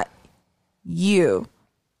it's not you,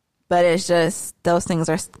 but it's just those things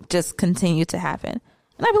are just continue to happen.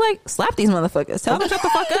 And I'd be like, slap these motherfuckers. Tell them to shut the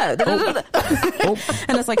fuck up.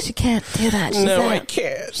 And it's like, she can't do that. I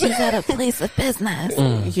can't. She's at a place of business.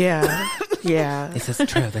 Yeah. This is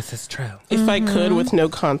true. If I could with no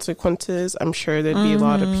consequences, I'm sure there'd be a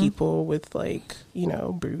lot of people with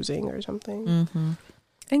bruising or something.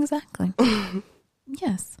 Exactly.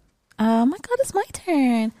 Yes. Oh my God, it's my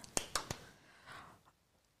turn.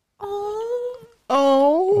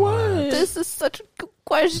 Oh, what? This is such a good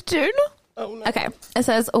question. Oh, no. Okay. It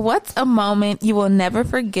says, what's a moment you will never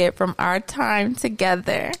forget from our time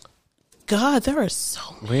together? God, there are so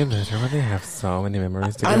many. We literally have so many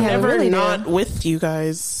memories I'm together. never really not with you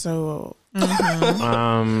guys, so...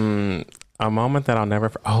 A moment that I'll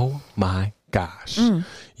never... Oh my gosh.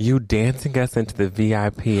 You dancing us into the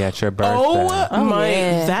VIP at your birthday. Oh my...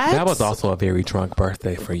 yeah. That was also a very drunk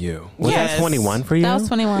birthday for you. Was Yes. that 21 for you? That was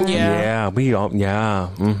 21. Yeah. We all... Yeah.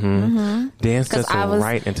 Danced us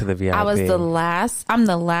right into the VIP. I'm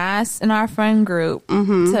the last in our friend group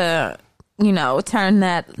to, turn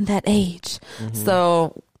that age.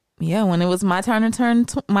 So, yeah, when it was my time to turn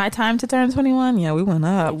 21, yeah, we went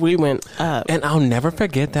up. We went up. And I'll never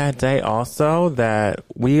forget that day also that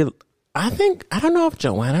I don't know if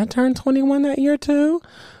Joanna turned 21 that year too.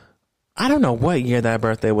 I don't know what year that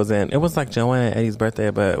birthday was in. It was like Joanna and Eddie's birthday,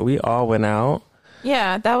 but we all went out.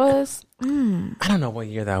 Yeah, that was... I don't know what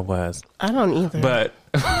year that was. I don't either. But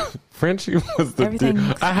Frenchie was the Everything dude.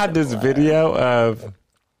 makes I had this video of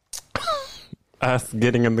us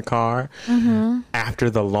getting in the car after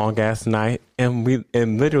the long ass night, and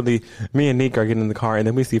literally me and Nick are getting in the car, and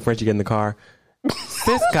then we see Frenchie get in the car.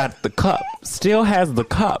 Sis got the cup, still has the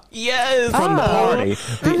cup. Yes, from the party,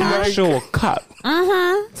 the actual cup.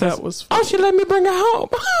 So that was fun. Oh, she let me bring it home.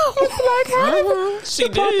 She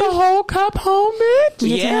brought the whole cup home, bitch.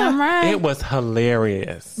 Yeah, damn right. It was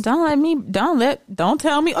hilarious. Don't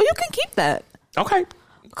tell me. Oh, you can keep that. Okay,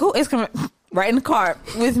 cool. It's coming right in the car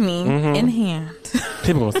with me in hand.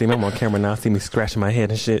 People gonna see me. I'm on camera now. See me scratching my head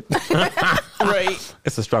and shit. Right.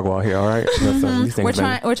 It's a struggle out here. All right. Listen,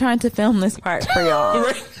 We're trying to film this part for y'all.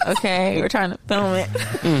 Okay, we're trying to film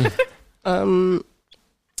it.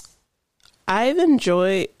 I've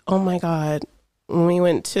enjoyed. Oh my god, when we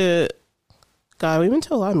went to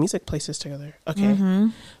a lot of music places together. Okay,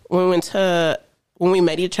 when we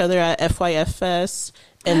met each other at FYF Fest,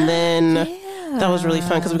 and then that was really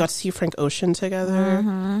fun because we got to see Frank Ocean together,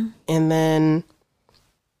 and then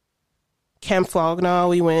Camp Flog Gnaw,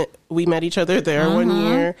 we met each other there one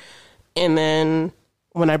year, and then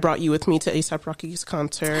when I brought you with me to A$AP Rocky's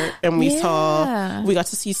concert, and we got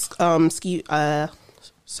to see Sir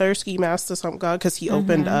Ski Master Something God because he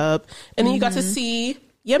opened up, and then you got to see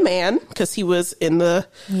your man because he was in the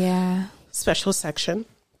special section.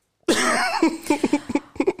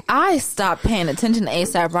 I stopped paying attention to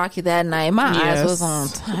A$AP Rocky that night. My eyes was on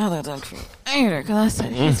Tyler the Creator because I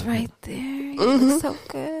said he's right there. He looks so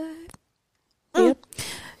good. Yep.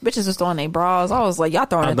 Bitches was throwing their bras. I was like, y'all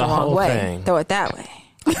throwing it the wrong way. Thing. Throw it that way.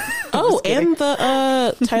 And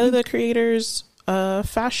the Tyler the Creator's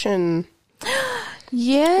fashion.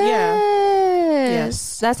 Yes.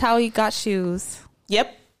 That's how he got shoes.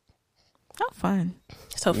 Yep. How fun.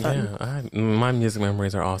 So fun. Yeah, my music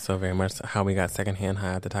memories are also very much how we got secondhand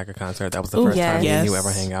high at the Tiger concert. That was the first time me and you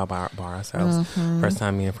ever hang out by ourselves. First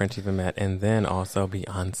time me and French even met. And then also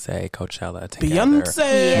Beyonce, Coachella together. Was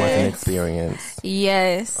an experience.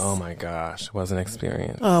 Yes. Oh my gosh, was an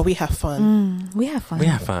experience. Oh, we have fun. We have fun.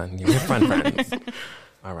 Yeah, we're fun friends.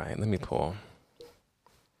 All right, let me pull.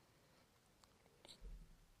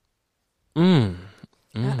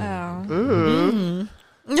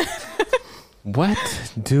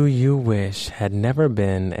 What do you wish had never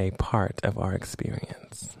been a part of our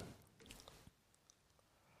experience?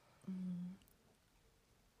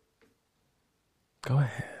 Go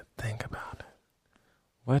ahead, think about it.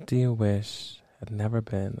 What do you wish had never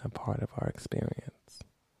been a part of our experience?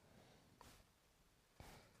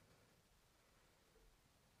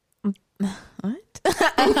 What?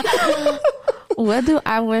 What do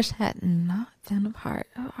I wish had not been a part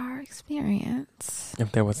of our experience?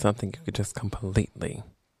 If there was something you could just completely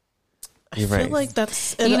erase. I feel like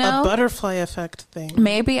that's a butterfly effect thing.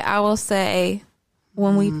 Maybe I will say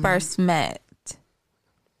when we first met.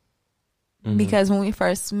 Because when we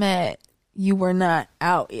first met, you were not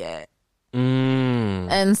out yet.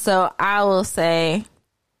 And so I will say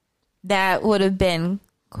that would have been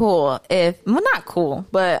cool if, well, not cool,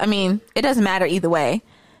 but I mean, it doesn't matter either way.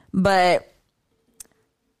 But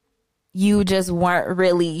you just weren't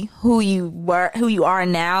really who you are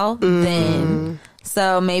now then.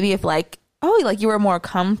 So maybe if you were more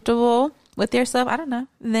comfortable with yourself, I don't know,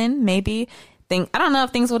 then maybe I don't know if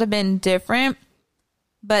things would have been different,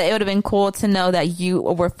 but it would have been cool to know that you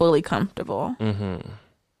were fully comfortable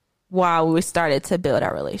while we started to build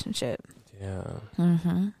our relationship. Yeah.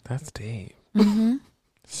 That's deep.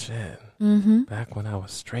 Shit. Back when I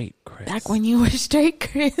was straight, Chris. Back when you were straight,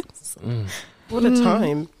 Chris. What a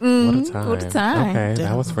time. What a time. Okay,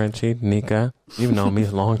 that was Frenchie. Nika, you've known me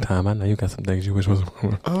a long time. I know you got some things you wish was.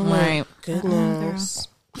 Oh my goodness.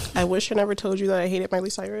 I wish I never told you that I hated Miley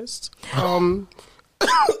Cyrus. I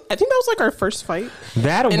think that was like our first fight.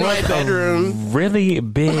 That in was my bedroom. A really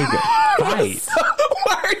big fight.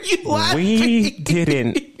 Why are you laughing? We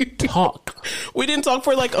didn't talk. We didn't talk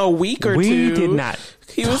for like a week or two. We did not.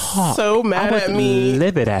 He was so mad at me.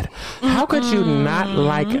 Livid at. How could you not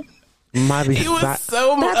like Miley? He was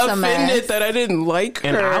so offended that I didn't like her,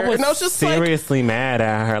 and I was just seriously mad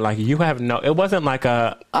at her. Like, you have no. It wasn't like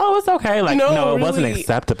it's okay. Like, no, it wasn't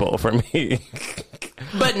acceptable for me.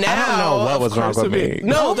 But now, I don't know what was wrong with me.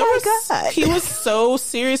 No, he was so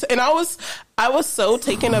serious, and I was so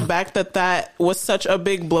taken aback that was such a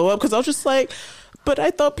big blow up, because I was just like, but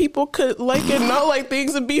I thought people could like and not like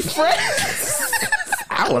things and be friends.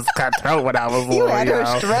 I was cutthroat when I was little. You had her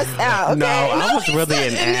stressed out. Okay? No, I was really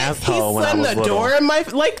an asshole when I was little. He slammed the door in my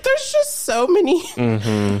there's just so many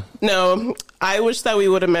No, I wish that we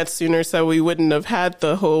would have met sooner so we wouldn't have had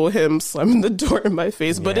the whole him slamming the door in my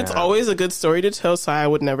face. But it's always a good story to tell, so I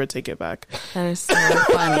would never take it back. That is so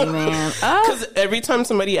funny, man. Because every time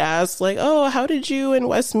somebody asks, like, oh, how did you and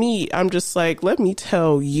Wes meet? I'm just like, let me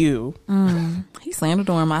tell you. He slammed the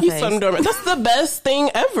door in my face. Slammed the door. That's the best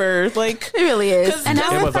thing ever. Like, it really is. And now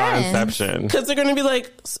it we're was our friends. inception. Because they're going to be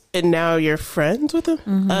like, and now you're friends with him?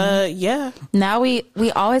 Yeah. Now we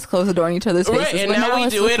always close the door in each other's faces. Right, and but now we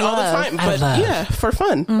it's do with it all the love. time. But yeah, for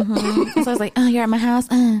fun. So I was like, oh, you're at my house?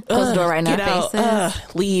 Close the door right in Get our out.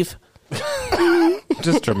 faces. Leave.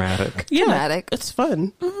 Just dramatic. Yeah, Dramatic. it's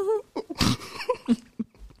fun. Oh,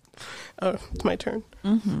 it's my turn.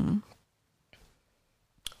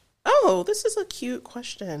 Oh, this is a cute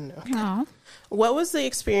question. Okay. Aw. What was the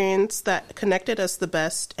experience that connected us the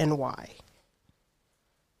best and why?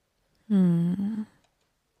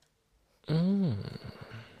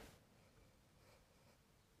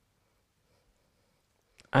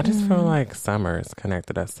 I just feel like summers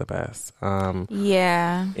connected us the best.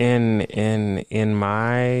 Yeah. In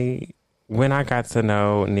my when I got to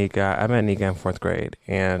know Nika, I met Nika in 4th grade,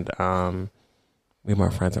 and we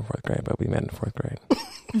weren't friends in 4th grade, but we met in 4th grade.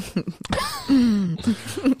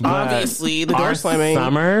 Obviously, the door Our slamming.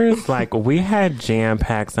 summers, like we had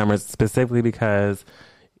jam-packed summers specifically because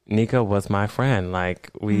Nika was my friend. Like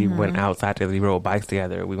we went outside together, we rode bikes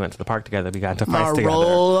together, we went to the park together, we got into fights together.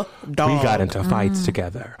 Roll dog. We got into fights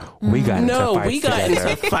together. We got into fights we got together.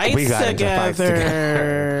 into fights We got into fights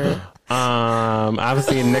together. I've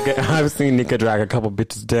seen Nika drag a couple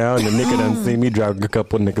bitches down, and Nika done seen me drag a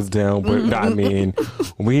couple niggas down. But, I mean,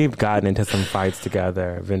 we've gotten into some fights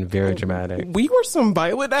together. Been very dramatic. We were some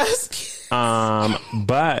violent ass.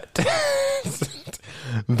 But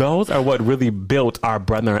those are what really built our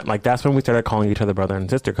brother. Like that's when we started calling each other brother and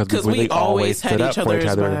sister because we really always had stood up each for each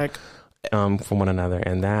other's other. back. For one another,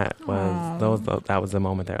 and that was that was the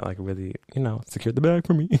moment that like really secured the bag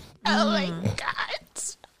for me. Oh my God.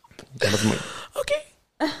 That was me. Okay.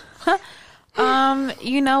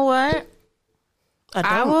 You know what? I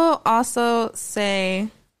don't. will also say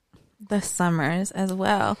the summers as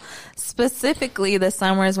well. Specifically the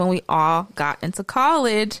summers when we all got into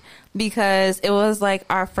college, because it was like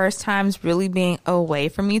our first times really being away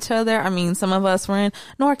from each other. I mean, some of us were in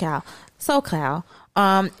NorCal, SoCal,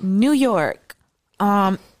 New York,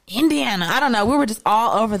 Indiana. I don't know. We were just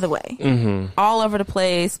all over the way, all over the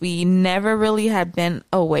place. We never really had been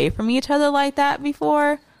away from each other like that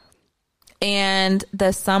before. And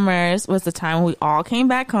the summers was the time we all came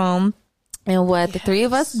back home. And what the three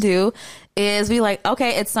of us do is we like,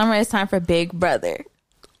 okay, it's summer. It's time for Big Brother.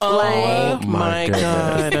 Oh my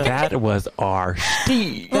God. That was our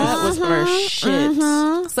shit. That was our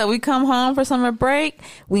shit. So we come home for summer break.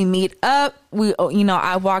 We meet up.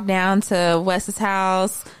 I walk down to Wes's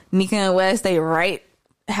house. Nika and Wes, they right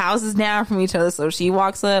houses down from each other. So she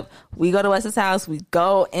walks up. We go to Wes's house. We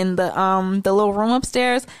go in the little room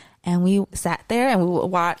upstairs, and we sat there and we would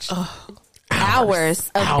watch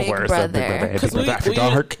hours of Big Brother. Because Big Brother After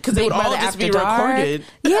Dark. Because they would all just be Dark. recorded.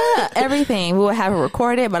 Yeah, everything. We would have it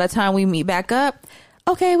recorded. By the time we meet back up,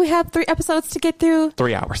 okay, we have 3 episodes to get through.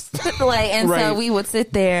 3 hours. So Right. we would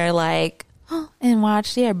sit there and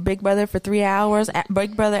watch Big Brother for 3 hours,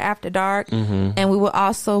 Big Brother After Dark, and we would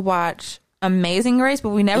also watch Amazing Race, but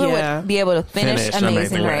we never would be able to finish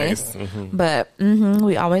Amazing Race. But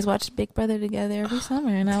we always watched Big Brother together every summer,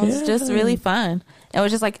 and that was just really fun. It was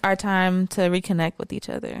just like our time to reconnect with each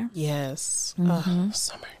other. Yes.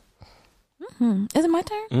 Summer. Is it my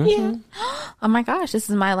turn? Yeah. Oh my gosh, this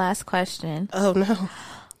is my last question. Oh no.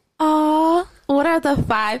 Aw, what are the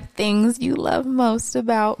 5 things you love most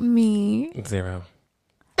about me? 0.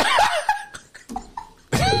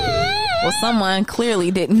 Well, someone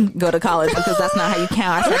clearly didn't go to college because that's not how you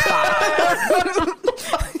count. I said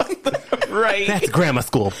 5. Right. That's grammar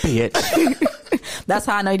school, bitch. That's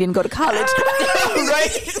how I know you didn't go to college.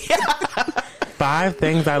 Right. Yeah. 5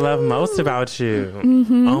 things I love most about you.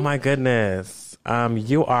 Oh my goodness.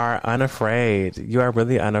 You are unafraid. You are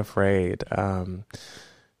really unafraid.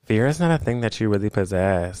 Fear is not a thing that you really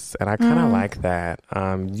possess, and I kind of like that.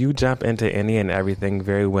 You jump into any and everything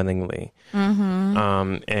very willingly,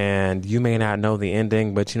 and you may not know the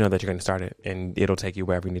ending, but you know that you're going to start it, and it'll take you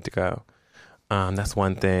wherever you need to go. That's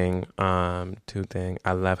one thing. 2 thing,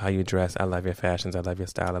 I love how you dress. I love your fashions. I love your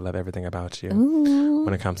style. I love everything about you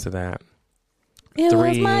when it comes to that. It 3.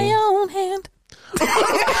 was my own hand.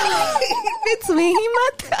 Between my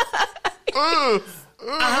thighs.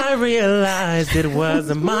 I realized it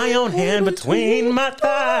was my own hand between my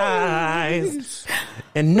thighs.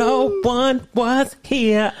 And no one was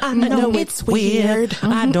here. I know it's weird.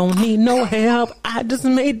 I don't need no help. I just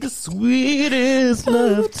made the sweetest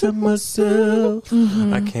love to myself.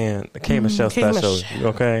 I can't. K. Michelle special.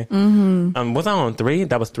 Okay. Was I on 3?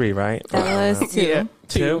 That was 3, right? That was 2. Yeah.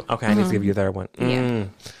 2? Okay, I need to give you a third one. Yeah.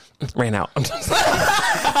 Ran out. I'm just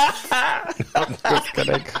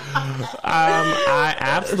kidding. I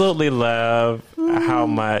absolutely love how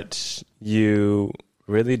much you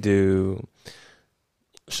really do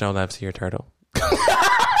show love to your turtle.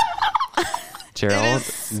 Gerald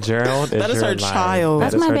is that is your her life. child.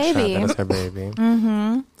 That's That is my her baby. That is her baby.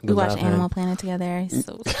 We watch love him. Animal Planet together. He's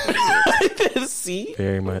so sweet. See?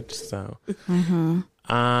 Very much so.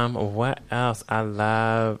 What else? I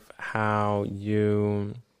love how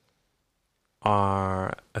you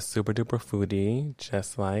are a super duper foodie,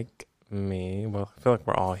 just like me. Well, I feel like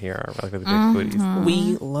we're all here are really big foodies.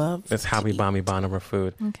 We love It's how we bond over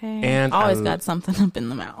food. Okay. And always I- got something up in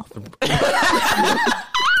the mouth.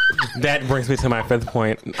 That brings me to my 5th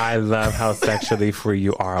point. I love how sexually free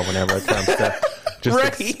you are whenever it comes to just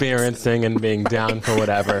Right. experiencing and being down for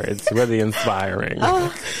whatever. It's really inspiring.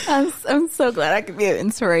 Oh, I'm so glad I could be an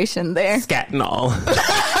inspiration there. Scat and all.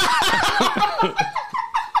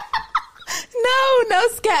 No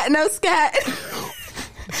scat, no scat.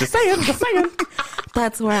 Just saying.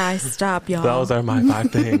 That's where I stop, y'all. Those are my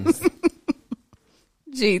 5 things.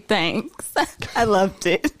 Gee, thanks. I loved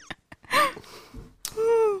it.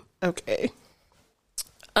 Okay.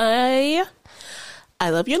 I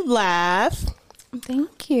love your laugh.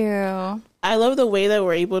 Thank you. I love the way that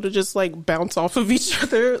we're able to just like bounce off of each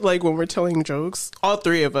other, like when we're telling jokes. All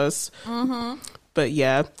 3 of us. But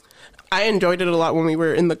yeah, I enjoyed it a lot when we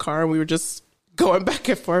were in the car and we were just going back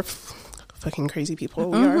and forth. Fucking crazy people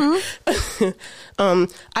we are.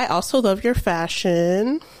 I also love your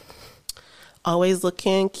fashion. Always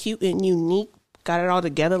looking cute and unique. Got it all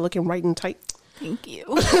together, looking right and tight. Thank you.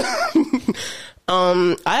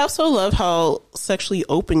 I also love how sexually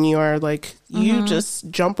open you are. Like you just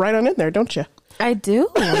jump right on in there, don't you? I do.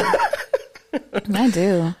 I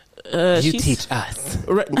do. You she's- teach us.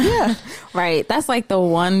 Yeah. Right. That's like the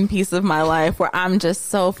one piece of my life where I'm just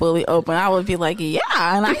so fully open. I would be like, yeah,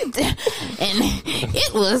 and I did, and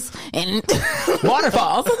it was, and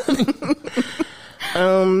Waterfalls.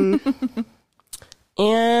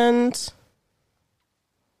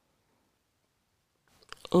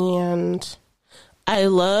 And I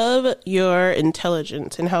love your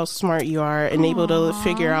intelligence and how smart you are and able to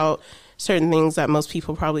figure out certain things that most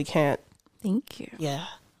people probably can't. thank you. Yeah,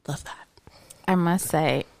 love that. I must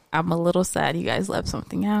say, I'm a little sad you guys left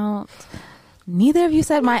something out. Neither of you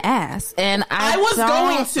said my ass, and I was don't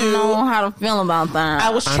going to. know how to feel about that.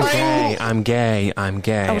 I was trying. I'm gay. I was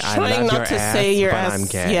trying love not your to ass, say your but ass. I'm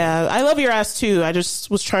gay. Yeah, I love your ass too. I just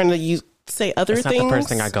was trying to say other It's things. not the first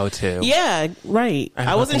thing I go to. Yeah, right.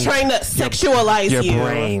 I wasn't nothing- trying to sexualize Your you.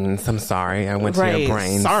 brains. I'm sorry. I went to Right. your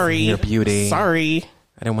brains. Sorry. Your beauty. Sorry.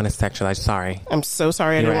 I didn't want to sexualize. Sorry. I'm so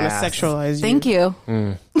sorry. I Your didn't want ass. to sexualize you. Thank you.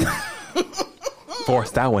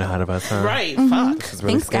 Forced that one out of us, huh? Right. Fuck. It's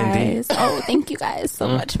really Thanks, skin deep. guys. Oh, thank you guys so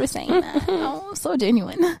much for saying that. Oh, so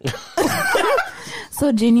genuine.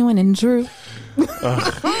 So genuine and true.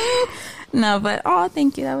 No, but oh,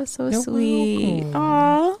 thank you. That was so sweet.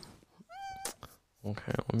 Oh,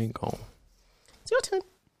 Okay, let me go. It's your turn.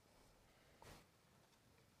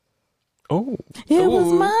 Oh, it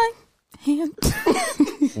was my hand.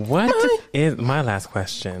 what is my last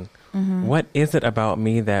question? What is it about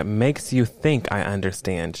me that makes you think I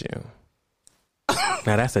understand you?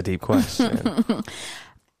 Now that's a deep question.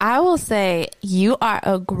 I will say you are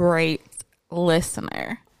a great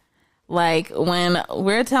listener. Like when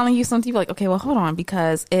we're telling you something, you're like, okay, well, hold on,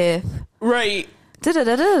 because if Right. people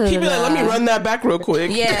People like, let me run that back real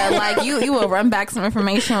quick. Yeah, like you will run back some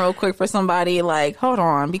information real quick for somebody. Like, hold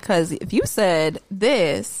on, because if you said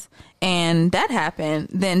this and that happened,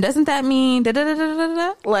 then doesn't that mean da da da da da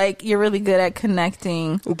da? Like you're really good at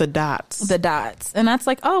connecting The dots. the dots, and that's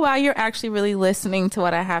like, oh wow, you're actually really listening to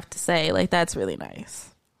what I have to say. Like that's really nice.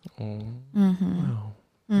 Wow.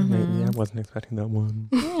 Maybe I wasn't expecting that one.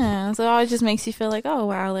 Yeah, so it always just makes you feel like, oh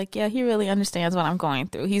wow, like yeah, he really understands what I'm going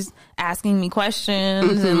through. He's asking me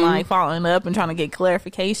questions and like following up and trying to get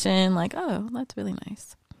clarification. Like, oh, that's really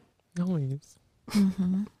nice. Always.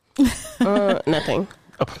 Nothing.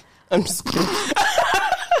 I'm just kidding.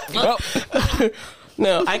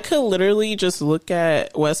 No, I could literally just look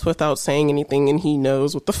at Wes without saying anything and he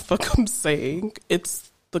knows what the fuck I'm saying. It's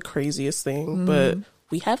the craziest thing. But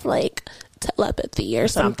we have like telepathy or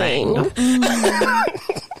something.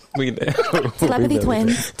 We did. Telepathy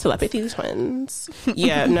twins. Telepathy twins.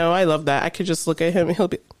 Yeah, no, I love that. I could just look at him and he'll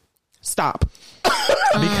be, Stop.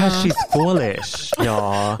 Because she's foolish,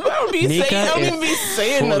 y'all. Don't even be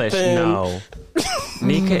saying foolish. nothing. No.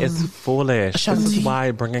 Nika is foolish. Ashanti. This is why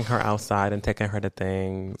bringing her outside and taking her to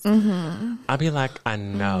things. I'd be like, I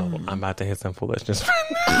know I'm about to hit some foolishness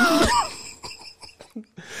right now.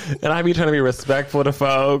 And I be trying to be respectful to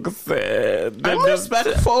folks. I'm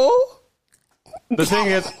respectful. The thing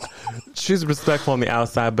is, she's respectful on the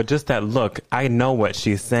outside, but just that look, I know what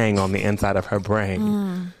she's saying on the inside of her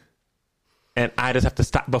brain. And I just have to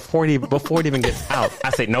stop before it even gets out. I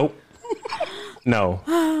say, nope. No.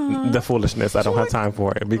 The foolishness, I don't have time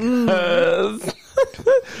for it because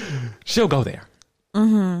she'll go there.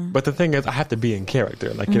 But the thing is, I have to be in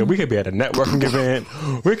character. Like, we could be at a networking event.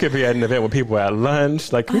 We could be at an event with people at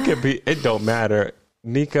lunch. Like, we could be, it don't matter.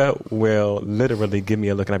 Nika will literally give me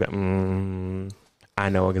a look and I'll be like, I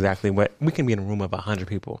know exactly what, we can be in a room of 100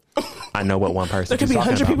 people. I know what one person There could be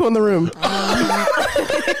 100 people in the room.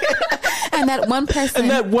 And that one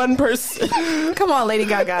person. Come on, Lady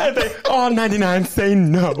Gaga. All 99 say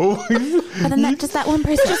no. But then just that one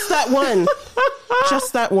person. Just that one.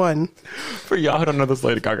 Just that one. For y'all who don't know this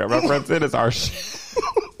Lady Gaga reference, it is our shit.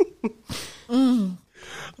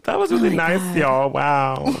 That was really nice, y'all.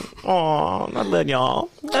 Wow. Oh, I love y'all.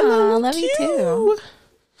 I love you too.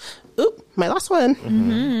 Oop, my last one.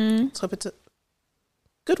 Let's hope it's a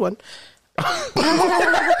good one.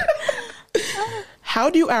 How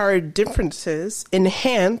do our differences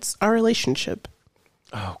enhance our relationship?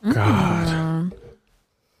 Oh, God.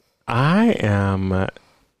 I am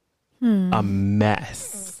a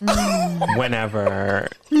mess. Whenever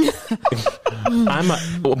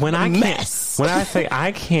when I say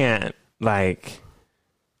I can't, like,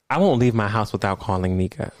 I won't leave my house without calling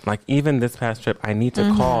Nika. Like, even this past trip, I need to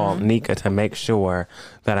call Nika to make sure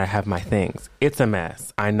that I have my things. It's a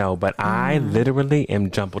mess, I know, but I literally am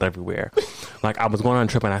jumbled everywhere. Like, I was going on a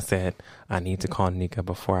trip and I said, I need to call Nika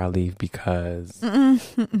before I leave because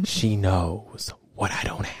she knows what I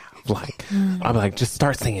don't have. Like, I'll be like, just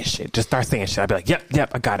start saying shit. I'll be like,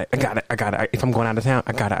 yep, I got it. If I'm going out of town,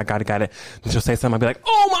 I got it. And she'll say something, I'll be like,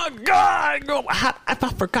 oh my God, girl, I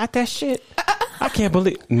forgot that shit. I can't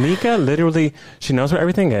believe Nika literally, she knows where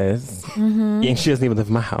everything is. And she doesn't even live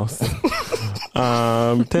in my house.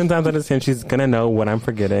 10 times out of 10, she's gonna know what I'm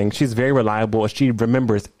forgetting. She's very reliable. She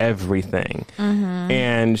remembers everything.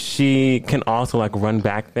 And she can also like run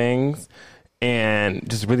back things and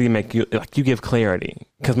just really make you, like, you give clarity.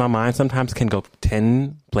 Because my mind sometimes can go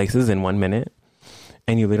 10 places in 1 minute.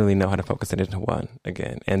 And you literally know how to focus it into one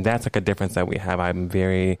again. And that's like a difference that we have. I'm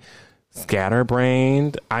very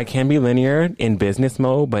scatterbrained. I can be linear in business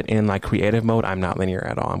mode, but in like creative mode, I'm not linear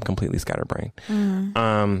at all. I'm completely scatterbrained.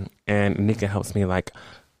 And Nika helps me like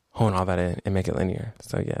hone all that in and make it linear.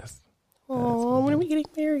 So yes. Oh, when are we getting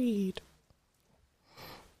married?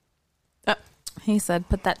 He said,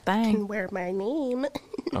 put that thing. Can wear my name.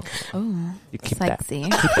 Okay. Oh, You keep sexy.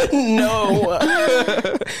 No.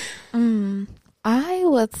 I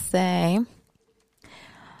would say,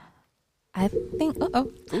 I think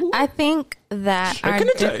that our Shaking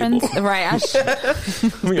the difference, table. right?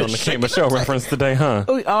 We on the Kama Show reference today, huh?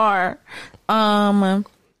 We are. I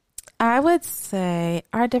would say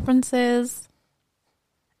our differences.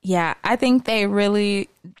 Yeah, I think they really.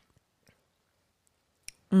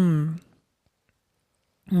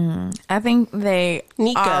 I think they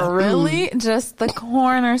Nika. are really just the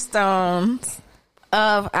cornerstones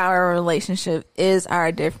of our relationship is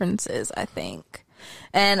our differences, I think.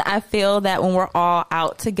 And I feel that when we're all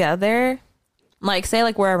out together, like say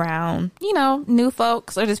like we're around, you know, new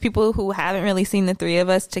folks or just people who haven't really seen the three of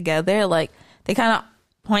us together, like they kind of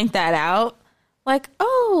point that out. Like,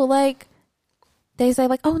 oh, like they say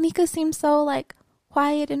like, oh, Nika seems so like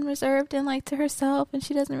quiet and reserved and like to herself and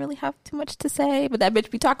she doesn't really have too much to say, but that bitch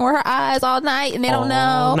be talking with her eyes all night and they don't know.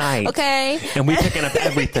 All night. Okay. And we picking up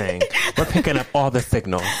everything. We're picking up all the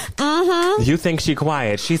signals. You think she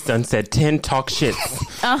quiet. She's done said 10 talk shits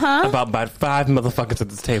about 5 motherfuckers at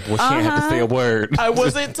this table. She ain't have to say a word. I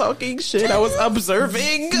wasn't talking shit. I was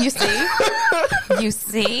observing. You see? You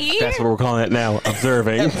see? That's what we're calling it now.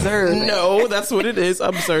 Observing. No, that's what it is.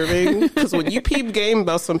 Observing. Because when you peep game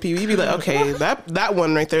about some people, you be like, okay, that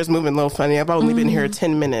one right there is moving a little funny. I've only been here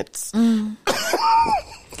 10 minutes.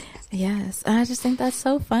 Yes. I just think that's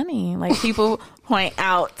so funny. Like people point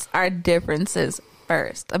out our differences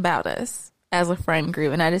first about us as a friend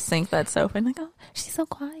group. And I just think that's so funny. Like, oh, she's so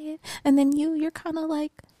quiet. And then you're kind of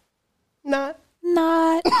like Not.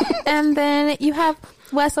 And then you have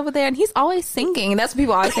Wes over there and he's always singing. That's what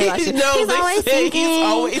people always say about you. No, he's they always say singing. he's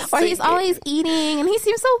always or he's singing. always eating. And he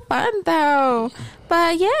seems so fun though.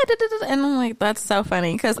 But yeah. And I'm like, that's so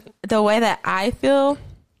funny. Because the way that I feel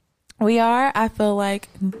We are. I feel like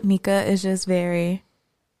Nika is just very,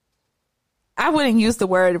 I wouldn't use the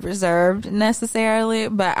word reserved necessarily,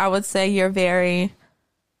 but I would say you're very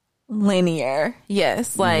linear.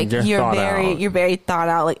 Yes. Like you're very thought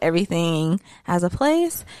out. Like everything has a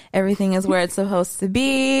place. Everything is where it's supposed to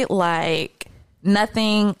be. Like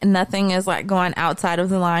nothing is like going outside of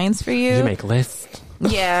the lines for you. You make lists.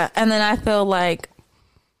 Yeah. And then I feel like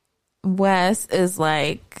Wes is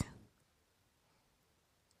like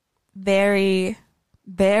very,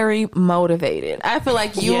 very motivated. I feel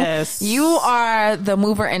like you are the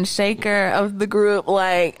mover and shaker of the group.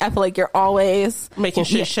 Like I feel like you're always making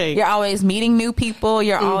shit shake. You're always meeting new people.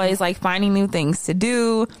 You're always like finding new things to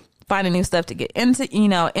do, finding new stuff to get into,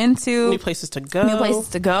 new places to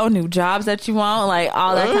go, new jobs that you want, like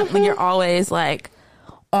all that kind of thing. You're always like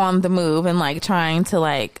on the move and like trying to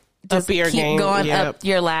like just keep going up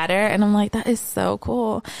your ladder. And I'm like, that is so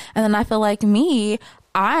cool. And then I feel like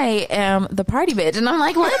I am the party bitch, and I'm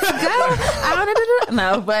like, let's go.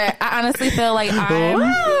 No, but I honestly feel like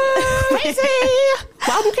I'm crazy,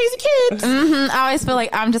 wild crazy kids. I always feel like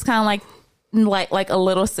I'm just kind of like a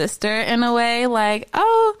little sister in a way. Like,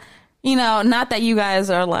 oh, not that you guys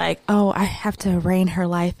are like, oh, I have to rein her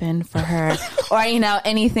life in for her, or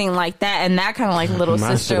anything like that. And that kind of like little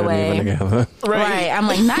sister way, right? I'm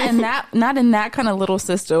like not in that kind of little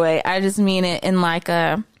sister way. I just mean it in like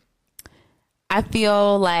I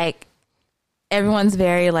feel like everyone's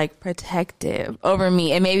very like protective over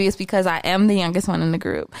me, and maybe it's because I am the youngest one in the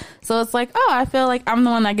group. So it's like, oh, I feel like I'm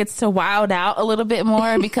the one that gets to wild out a little bit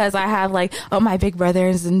more because I have like, oh, my big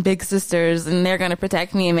brothers and big sisters, and they're gonna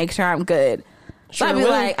protect me and make sure I'm good. So I'd be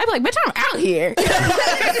like, bitch, I'm out here.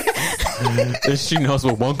 And she knows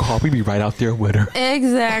with one call, we be right out there with her.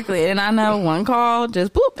 Exactly. And I know one call,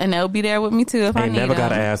 just boop, and they'll be there with me too if I need them. Never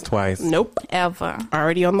gotta ask twice. Nope. Ever.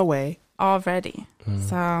 Already on the way. Already.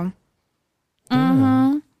 So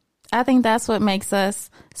I think that's what makes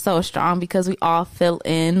us so strong, because we all fill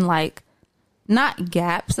in like not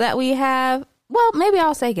gaps that we have. Well, maybe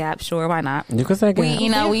I'll say gaps. Sure, why not? You can say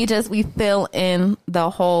gaps. We fill in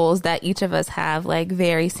the holes that each of us have like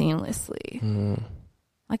very seamlessly.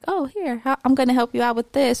 Like, oh, here, I'm going to help you out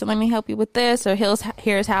with this, or let me help you with this, or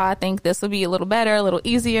here's how I think this will be a little better, a little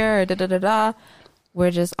easier, or da da da da. We're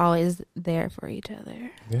just always there for each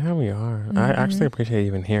other. Yeah, we are. I actually appreciate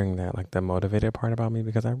even hearing that, like the motivated part about me,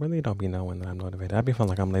 because I really don't be knowing that I'm motivated. I be feeling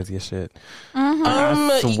like I'm lazy as shit.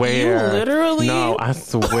 I swear. You literally? No, I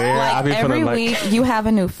swear. Like I be every feeling week you have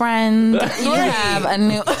a new friend. You have a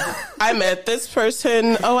new... I met this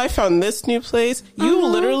person. Oh, I found this new place. You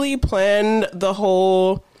literally planned the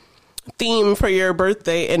whole theme for your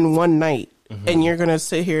birthday in one night. And you're going to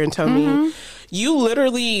sit here and tell me... You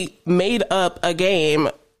literally made up a game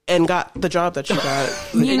and got the job that you got.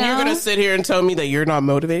 You're going to sit here and tell me that you're not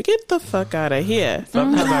motivated. Get the fuck out of here.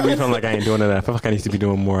 Sometimes I be feeling like I ain't doing it. I feel like I need to be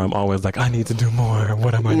doing more. I'm always like, I need to do more.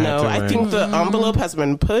 What am I not doing? No, I think the envelope has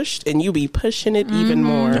been pushed, and you be pushing it even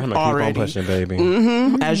more already. Keep on pushing, baby.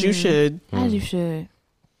 As you should. As you should.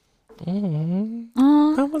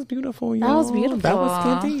 That was beautiful, y'all. That was beautiful. That was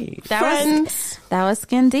Skin Deep. That was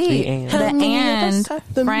Skin Deep.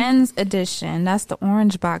 The Friends edition. That's the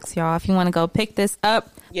orange box, y'all. If you want to go pick this up,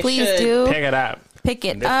 please do. Pick it up. Pick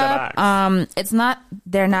it up.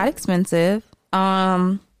 They're not expensive.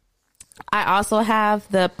 I also have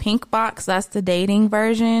the pink box. That's the dating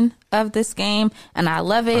version of this game, and I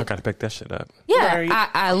love it. I gotta pick that shit up. Yeah, right.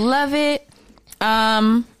 I love it.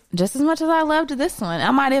 Just as much as I loved this one.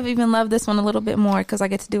 I might have even loved this one a little bit more because I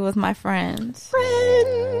get to do it with my friends. So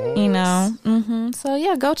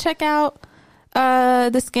yeah, go check out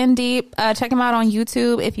the Skin Deep. Check them out on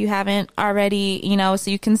YouTube if you haven't already,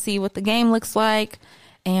 so you can see what the game looks like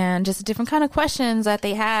and just different kind of questions that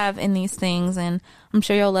they have in these things. And I'm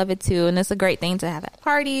sure you'll love it too. And it's a great thing to have at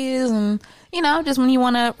parties and, just when you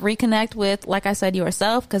want to reconnect with, like I said,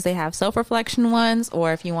 yourself, because they have self-reflection ones,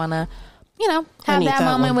 or if you want to, have that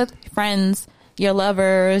moment with friends, your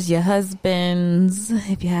lovers, your husbands,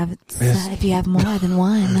 if you have more than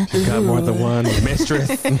one. You got more than one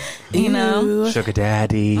mistress. Sugar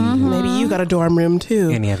daddy. Maybe you got a dorm room too.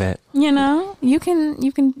 Any of it. You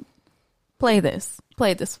can play this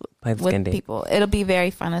with Deep. people. It'll be very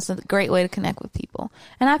fun. It's a great way to connect with people.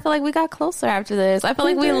 And I feel like we got closer after this. I feel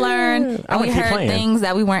like we learned and we heard things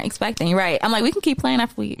that we weren't expecting. Right. I'm like, we can keep playing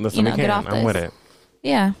after we get off this. I'm with it.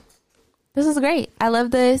 Yeah. This is great. I love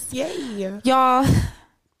this. Yay. Y'all,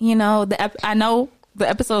 I know the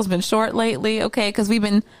episode's been short lately, okay, because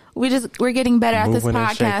we're getting better at this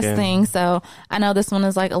podcast thing. So I know this one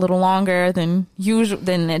is like a little longer than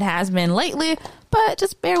it has been lately, but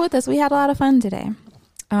just bear with us. We had a lot of fun today.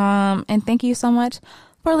 And thank you so much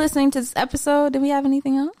for listening to this episode. Do we have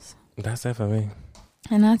anything else? That's it for me.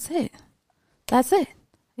 And that's it. That's it.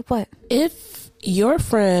 What? If your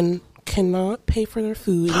friend cannot pay for their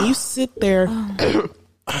food and you sit there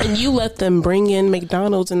and you let them bring in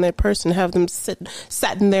McDonald's in their purse and have them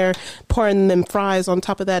sat in there pouring them fries on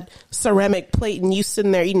top of that ceramic plate, and you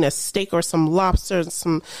sitting there eating a steak or some lobster and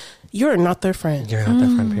some, you're not their friend. You're not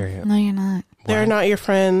their friend, period. No, you're not. They're not your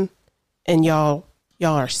friend, and y'all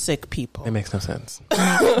are sick people. It makes no sense.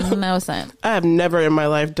 No sense. I have never in my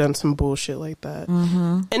life done some bullshit like that.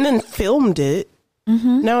 And then filmed it.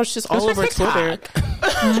 Now it's just all over Twitter.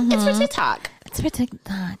 It's for TikTok. It's for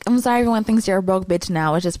TikTok. I'm sorry everyone thinks you're a broke bitch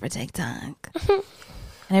now. It's just for TikTok. And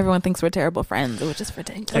everyone thinks we're terrible friends. It was just for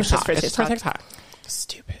TikTok. It's just for TikTok.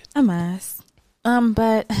 Stupid. A mess.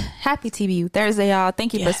 But happy TBU Thursday, y'all.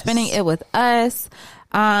 Thank you for spending it with us.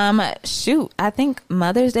 Shoot, I think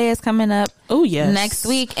Mother's Day is coming up. Oh, yes. Next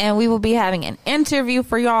week, and we will be having an interview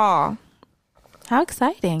for y'all. How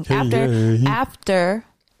exciting. After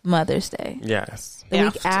Mother's Day. Yes. The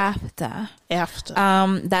week after.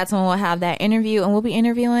 That's when we'll have that interview, and we'll be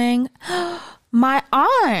interviewing my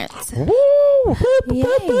aunt. Woo!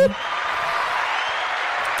 Yay.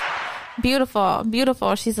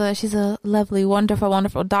 Beautiful. She's a lovely,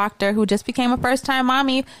 wonderful doctor who just became a first-time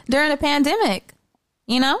mommy during the pandemic.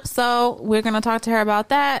 You know, so we're gonna talk to her about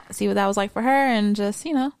that, see what that was like for her, and just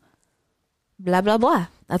blah blah blah.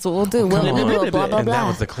 That's what we'll do. We'll blah blah blah. And that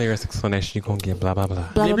was the clearest explanation you're gonna get. Blah blah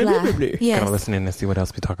blah. Blah blah blah. Yes. Gotta listen in and see what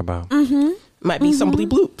else we talk about. Might be some bleep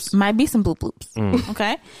bloops. Might be some bloop bloops.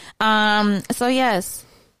 Okay. So yes,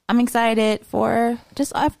 I'm excited for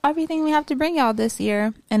just everything we have to bring y'all this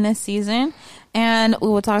year and this season. And we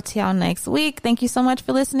will talk to y'all next week. Thank you so much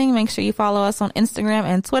for listening. Make sure you follow us on Instagram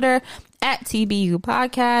and Twitter at TBU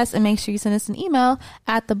Podcast. And make sure you send us an email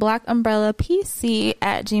at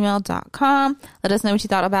theblackUmbrellaPC@gmail.com. Let us know what you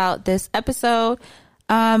thought about this episode.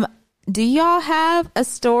 Do y'all have a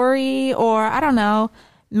story, or I don't know,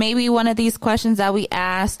 maybe one of these questions that we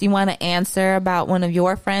asked you want to answer about one of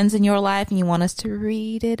your friends in your life, and you want us to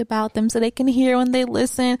read it about them so they can hear when they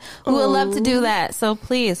listen? We would love to do that. So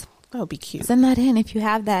please, that would be cute. Send that in if you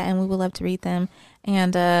have that, and we would love to read them.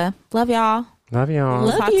 And love y'all. Love y'all.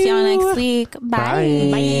 We'll talk to y'all next week. Bye.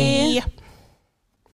 Bye. Bye.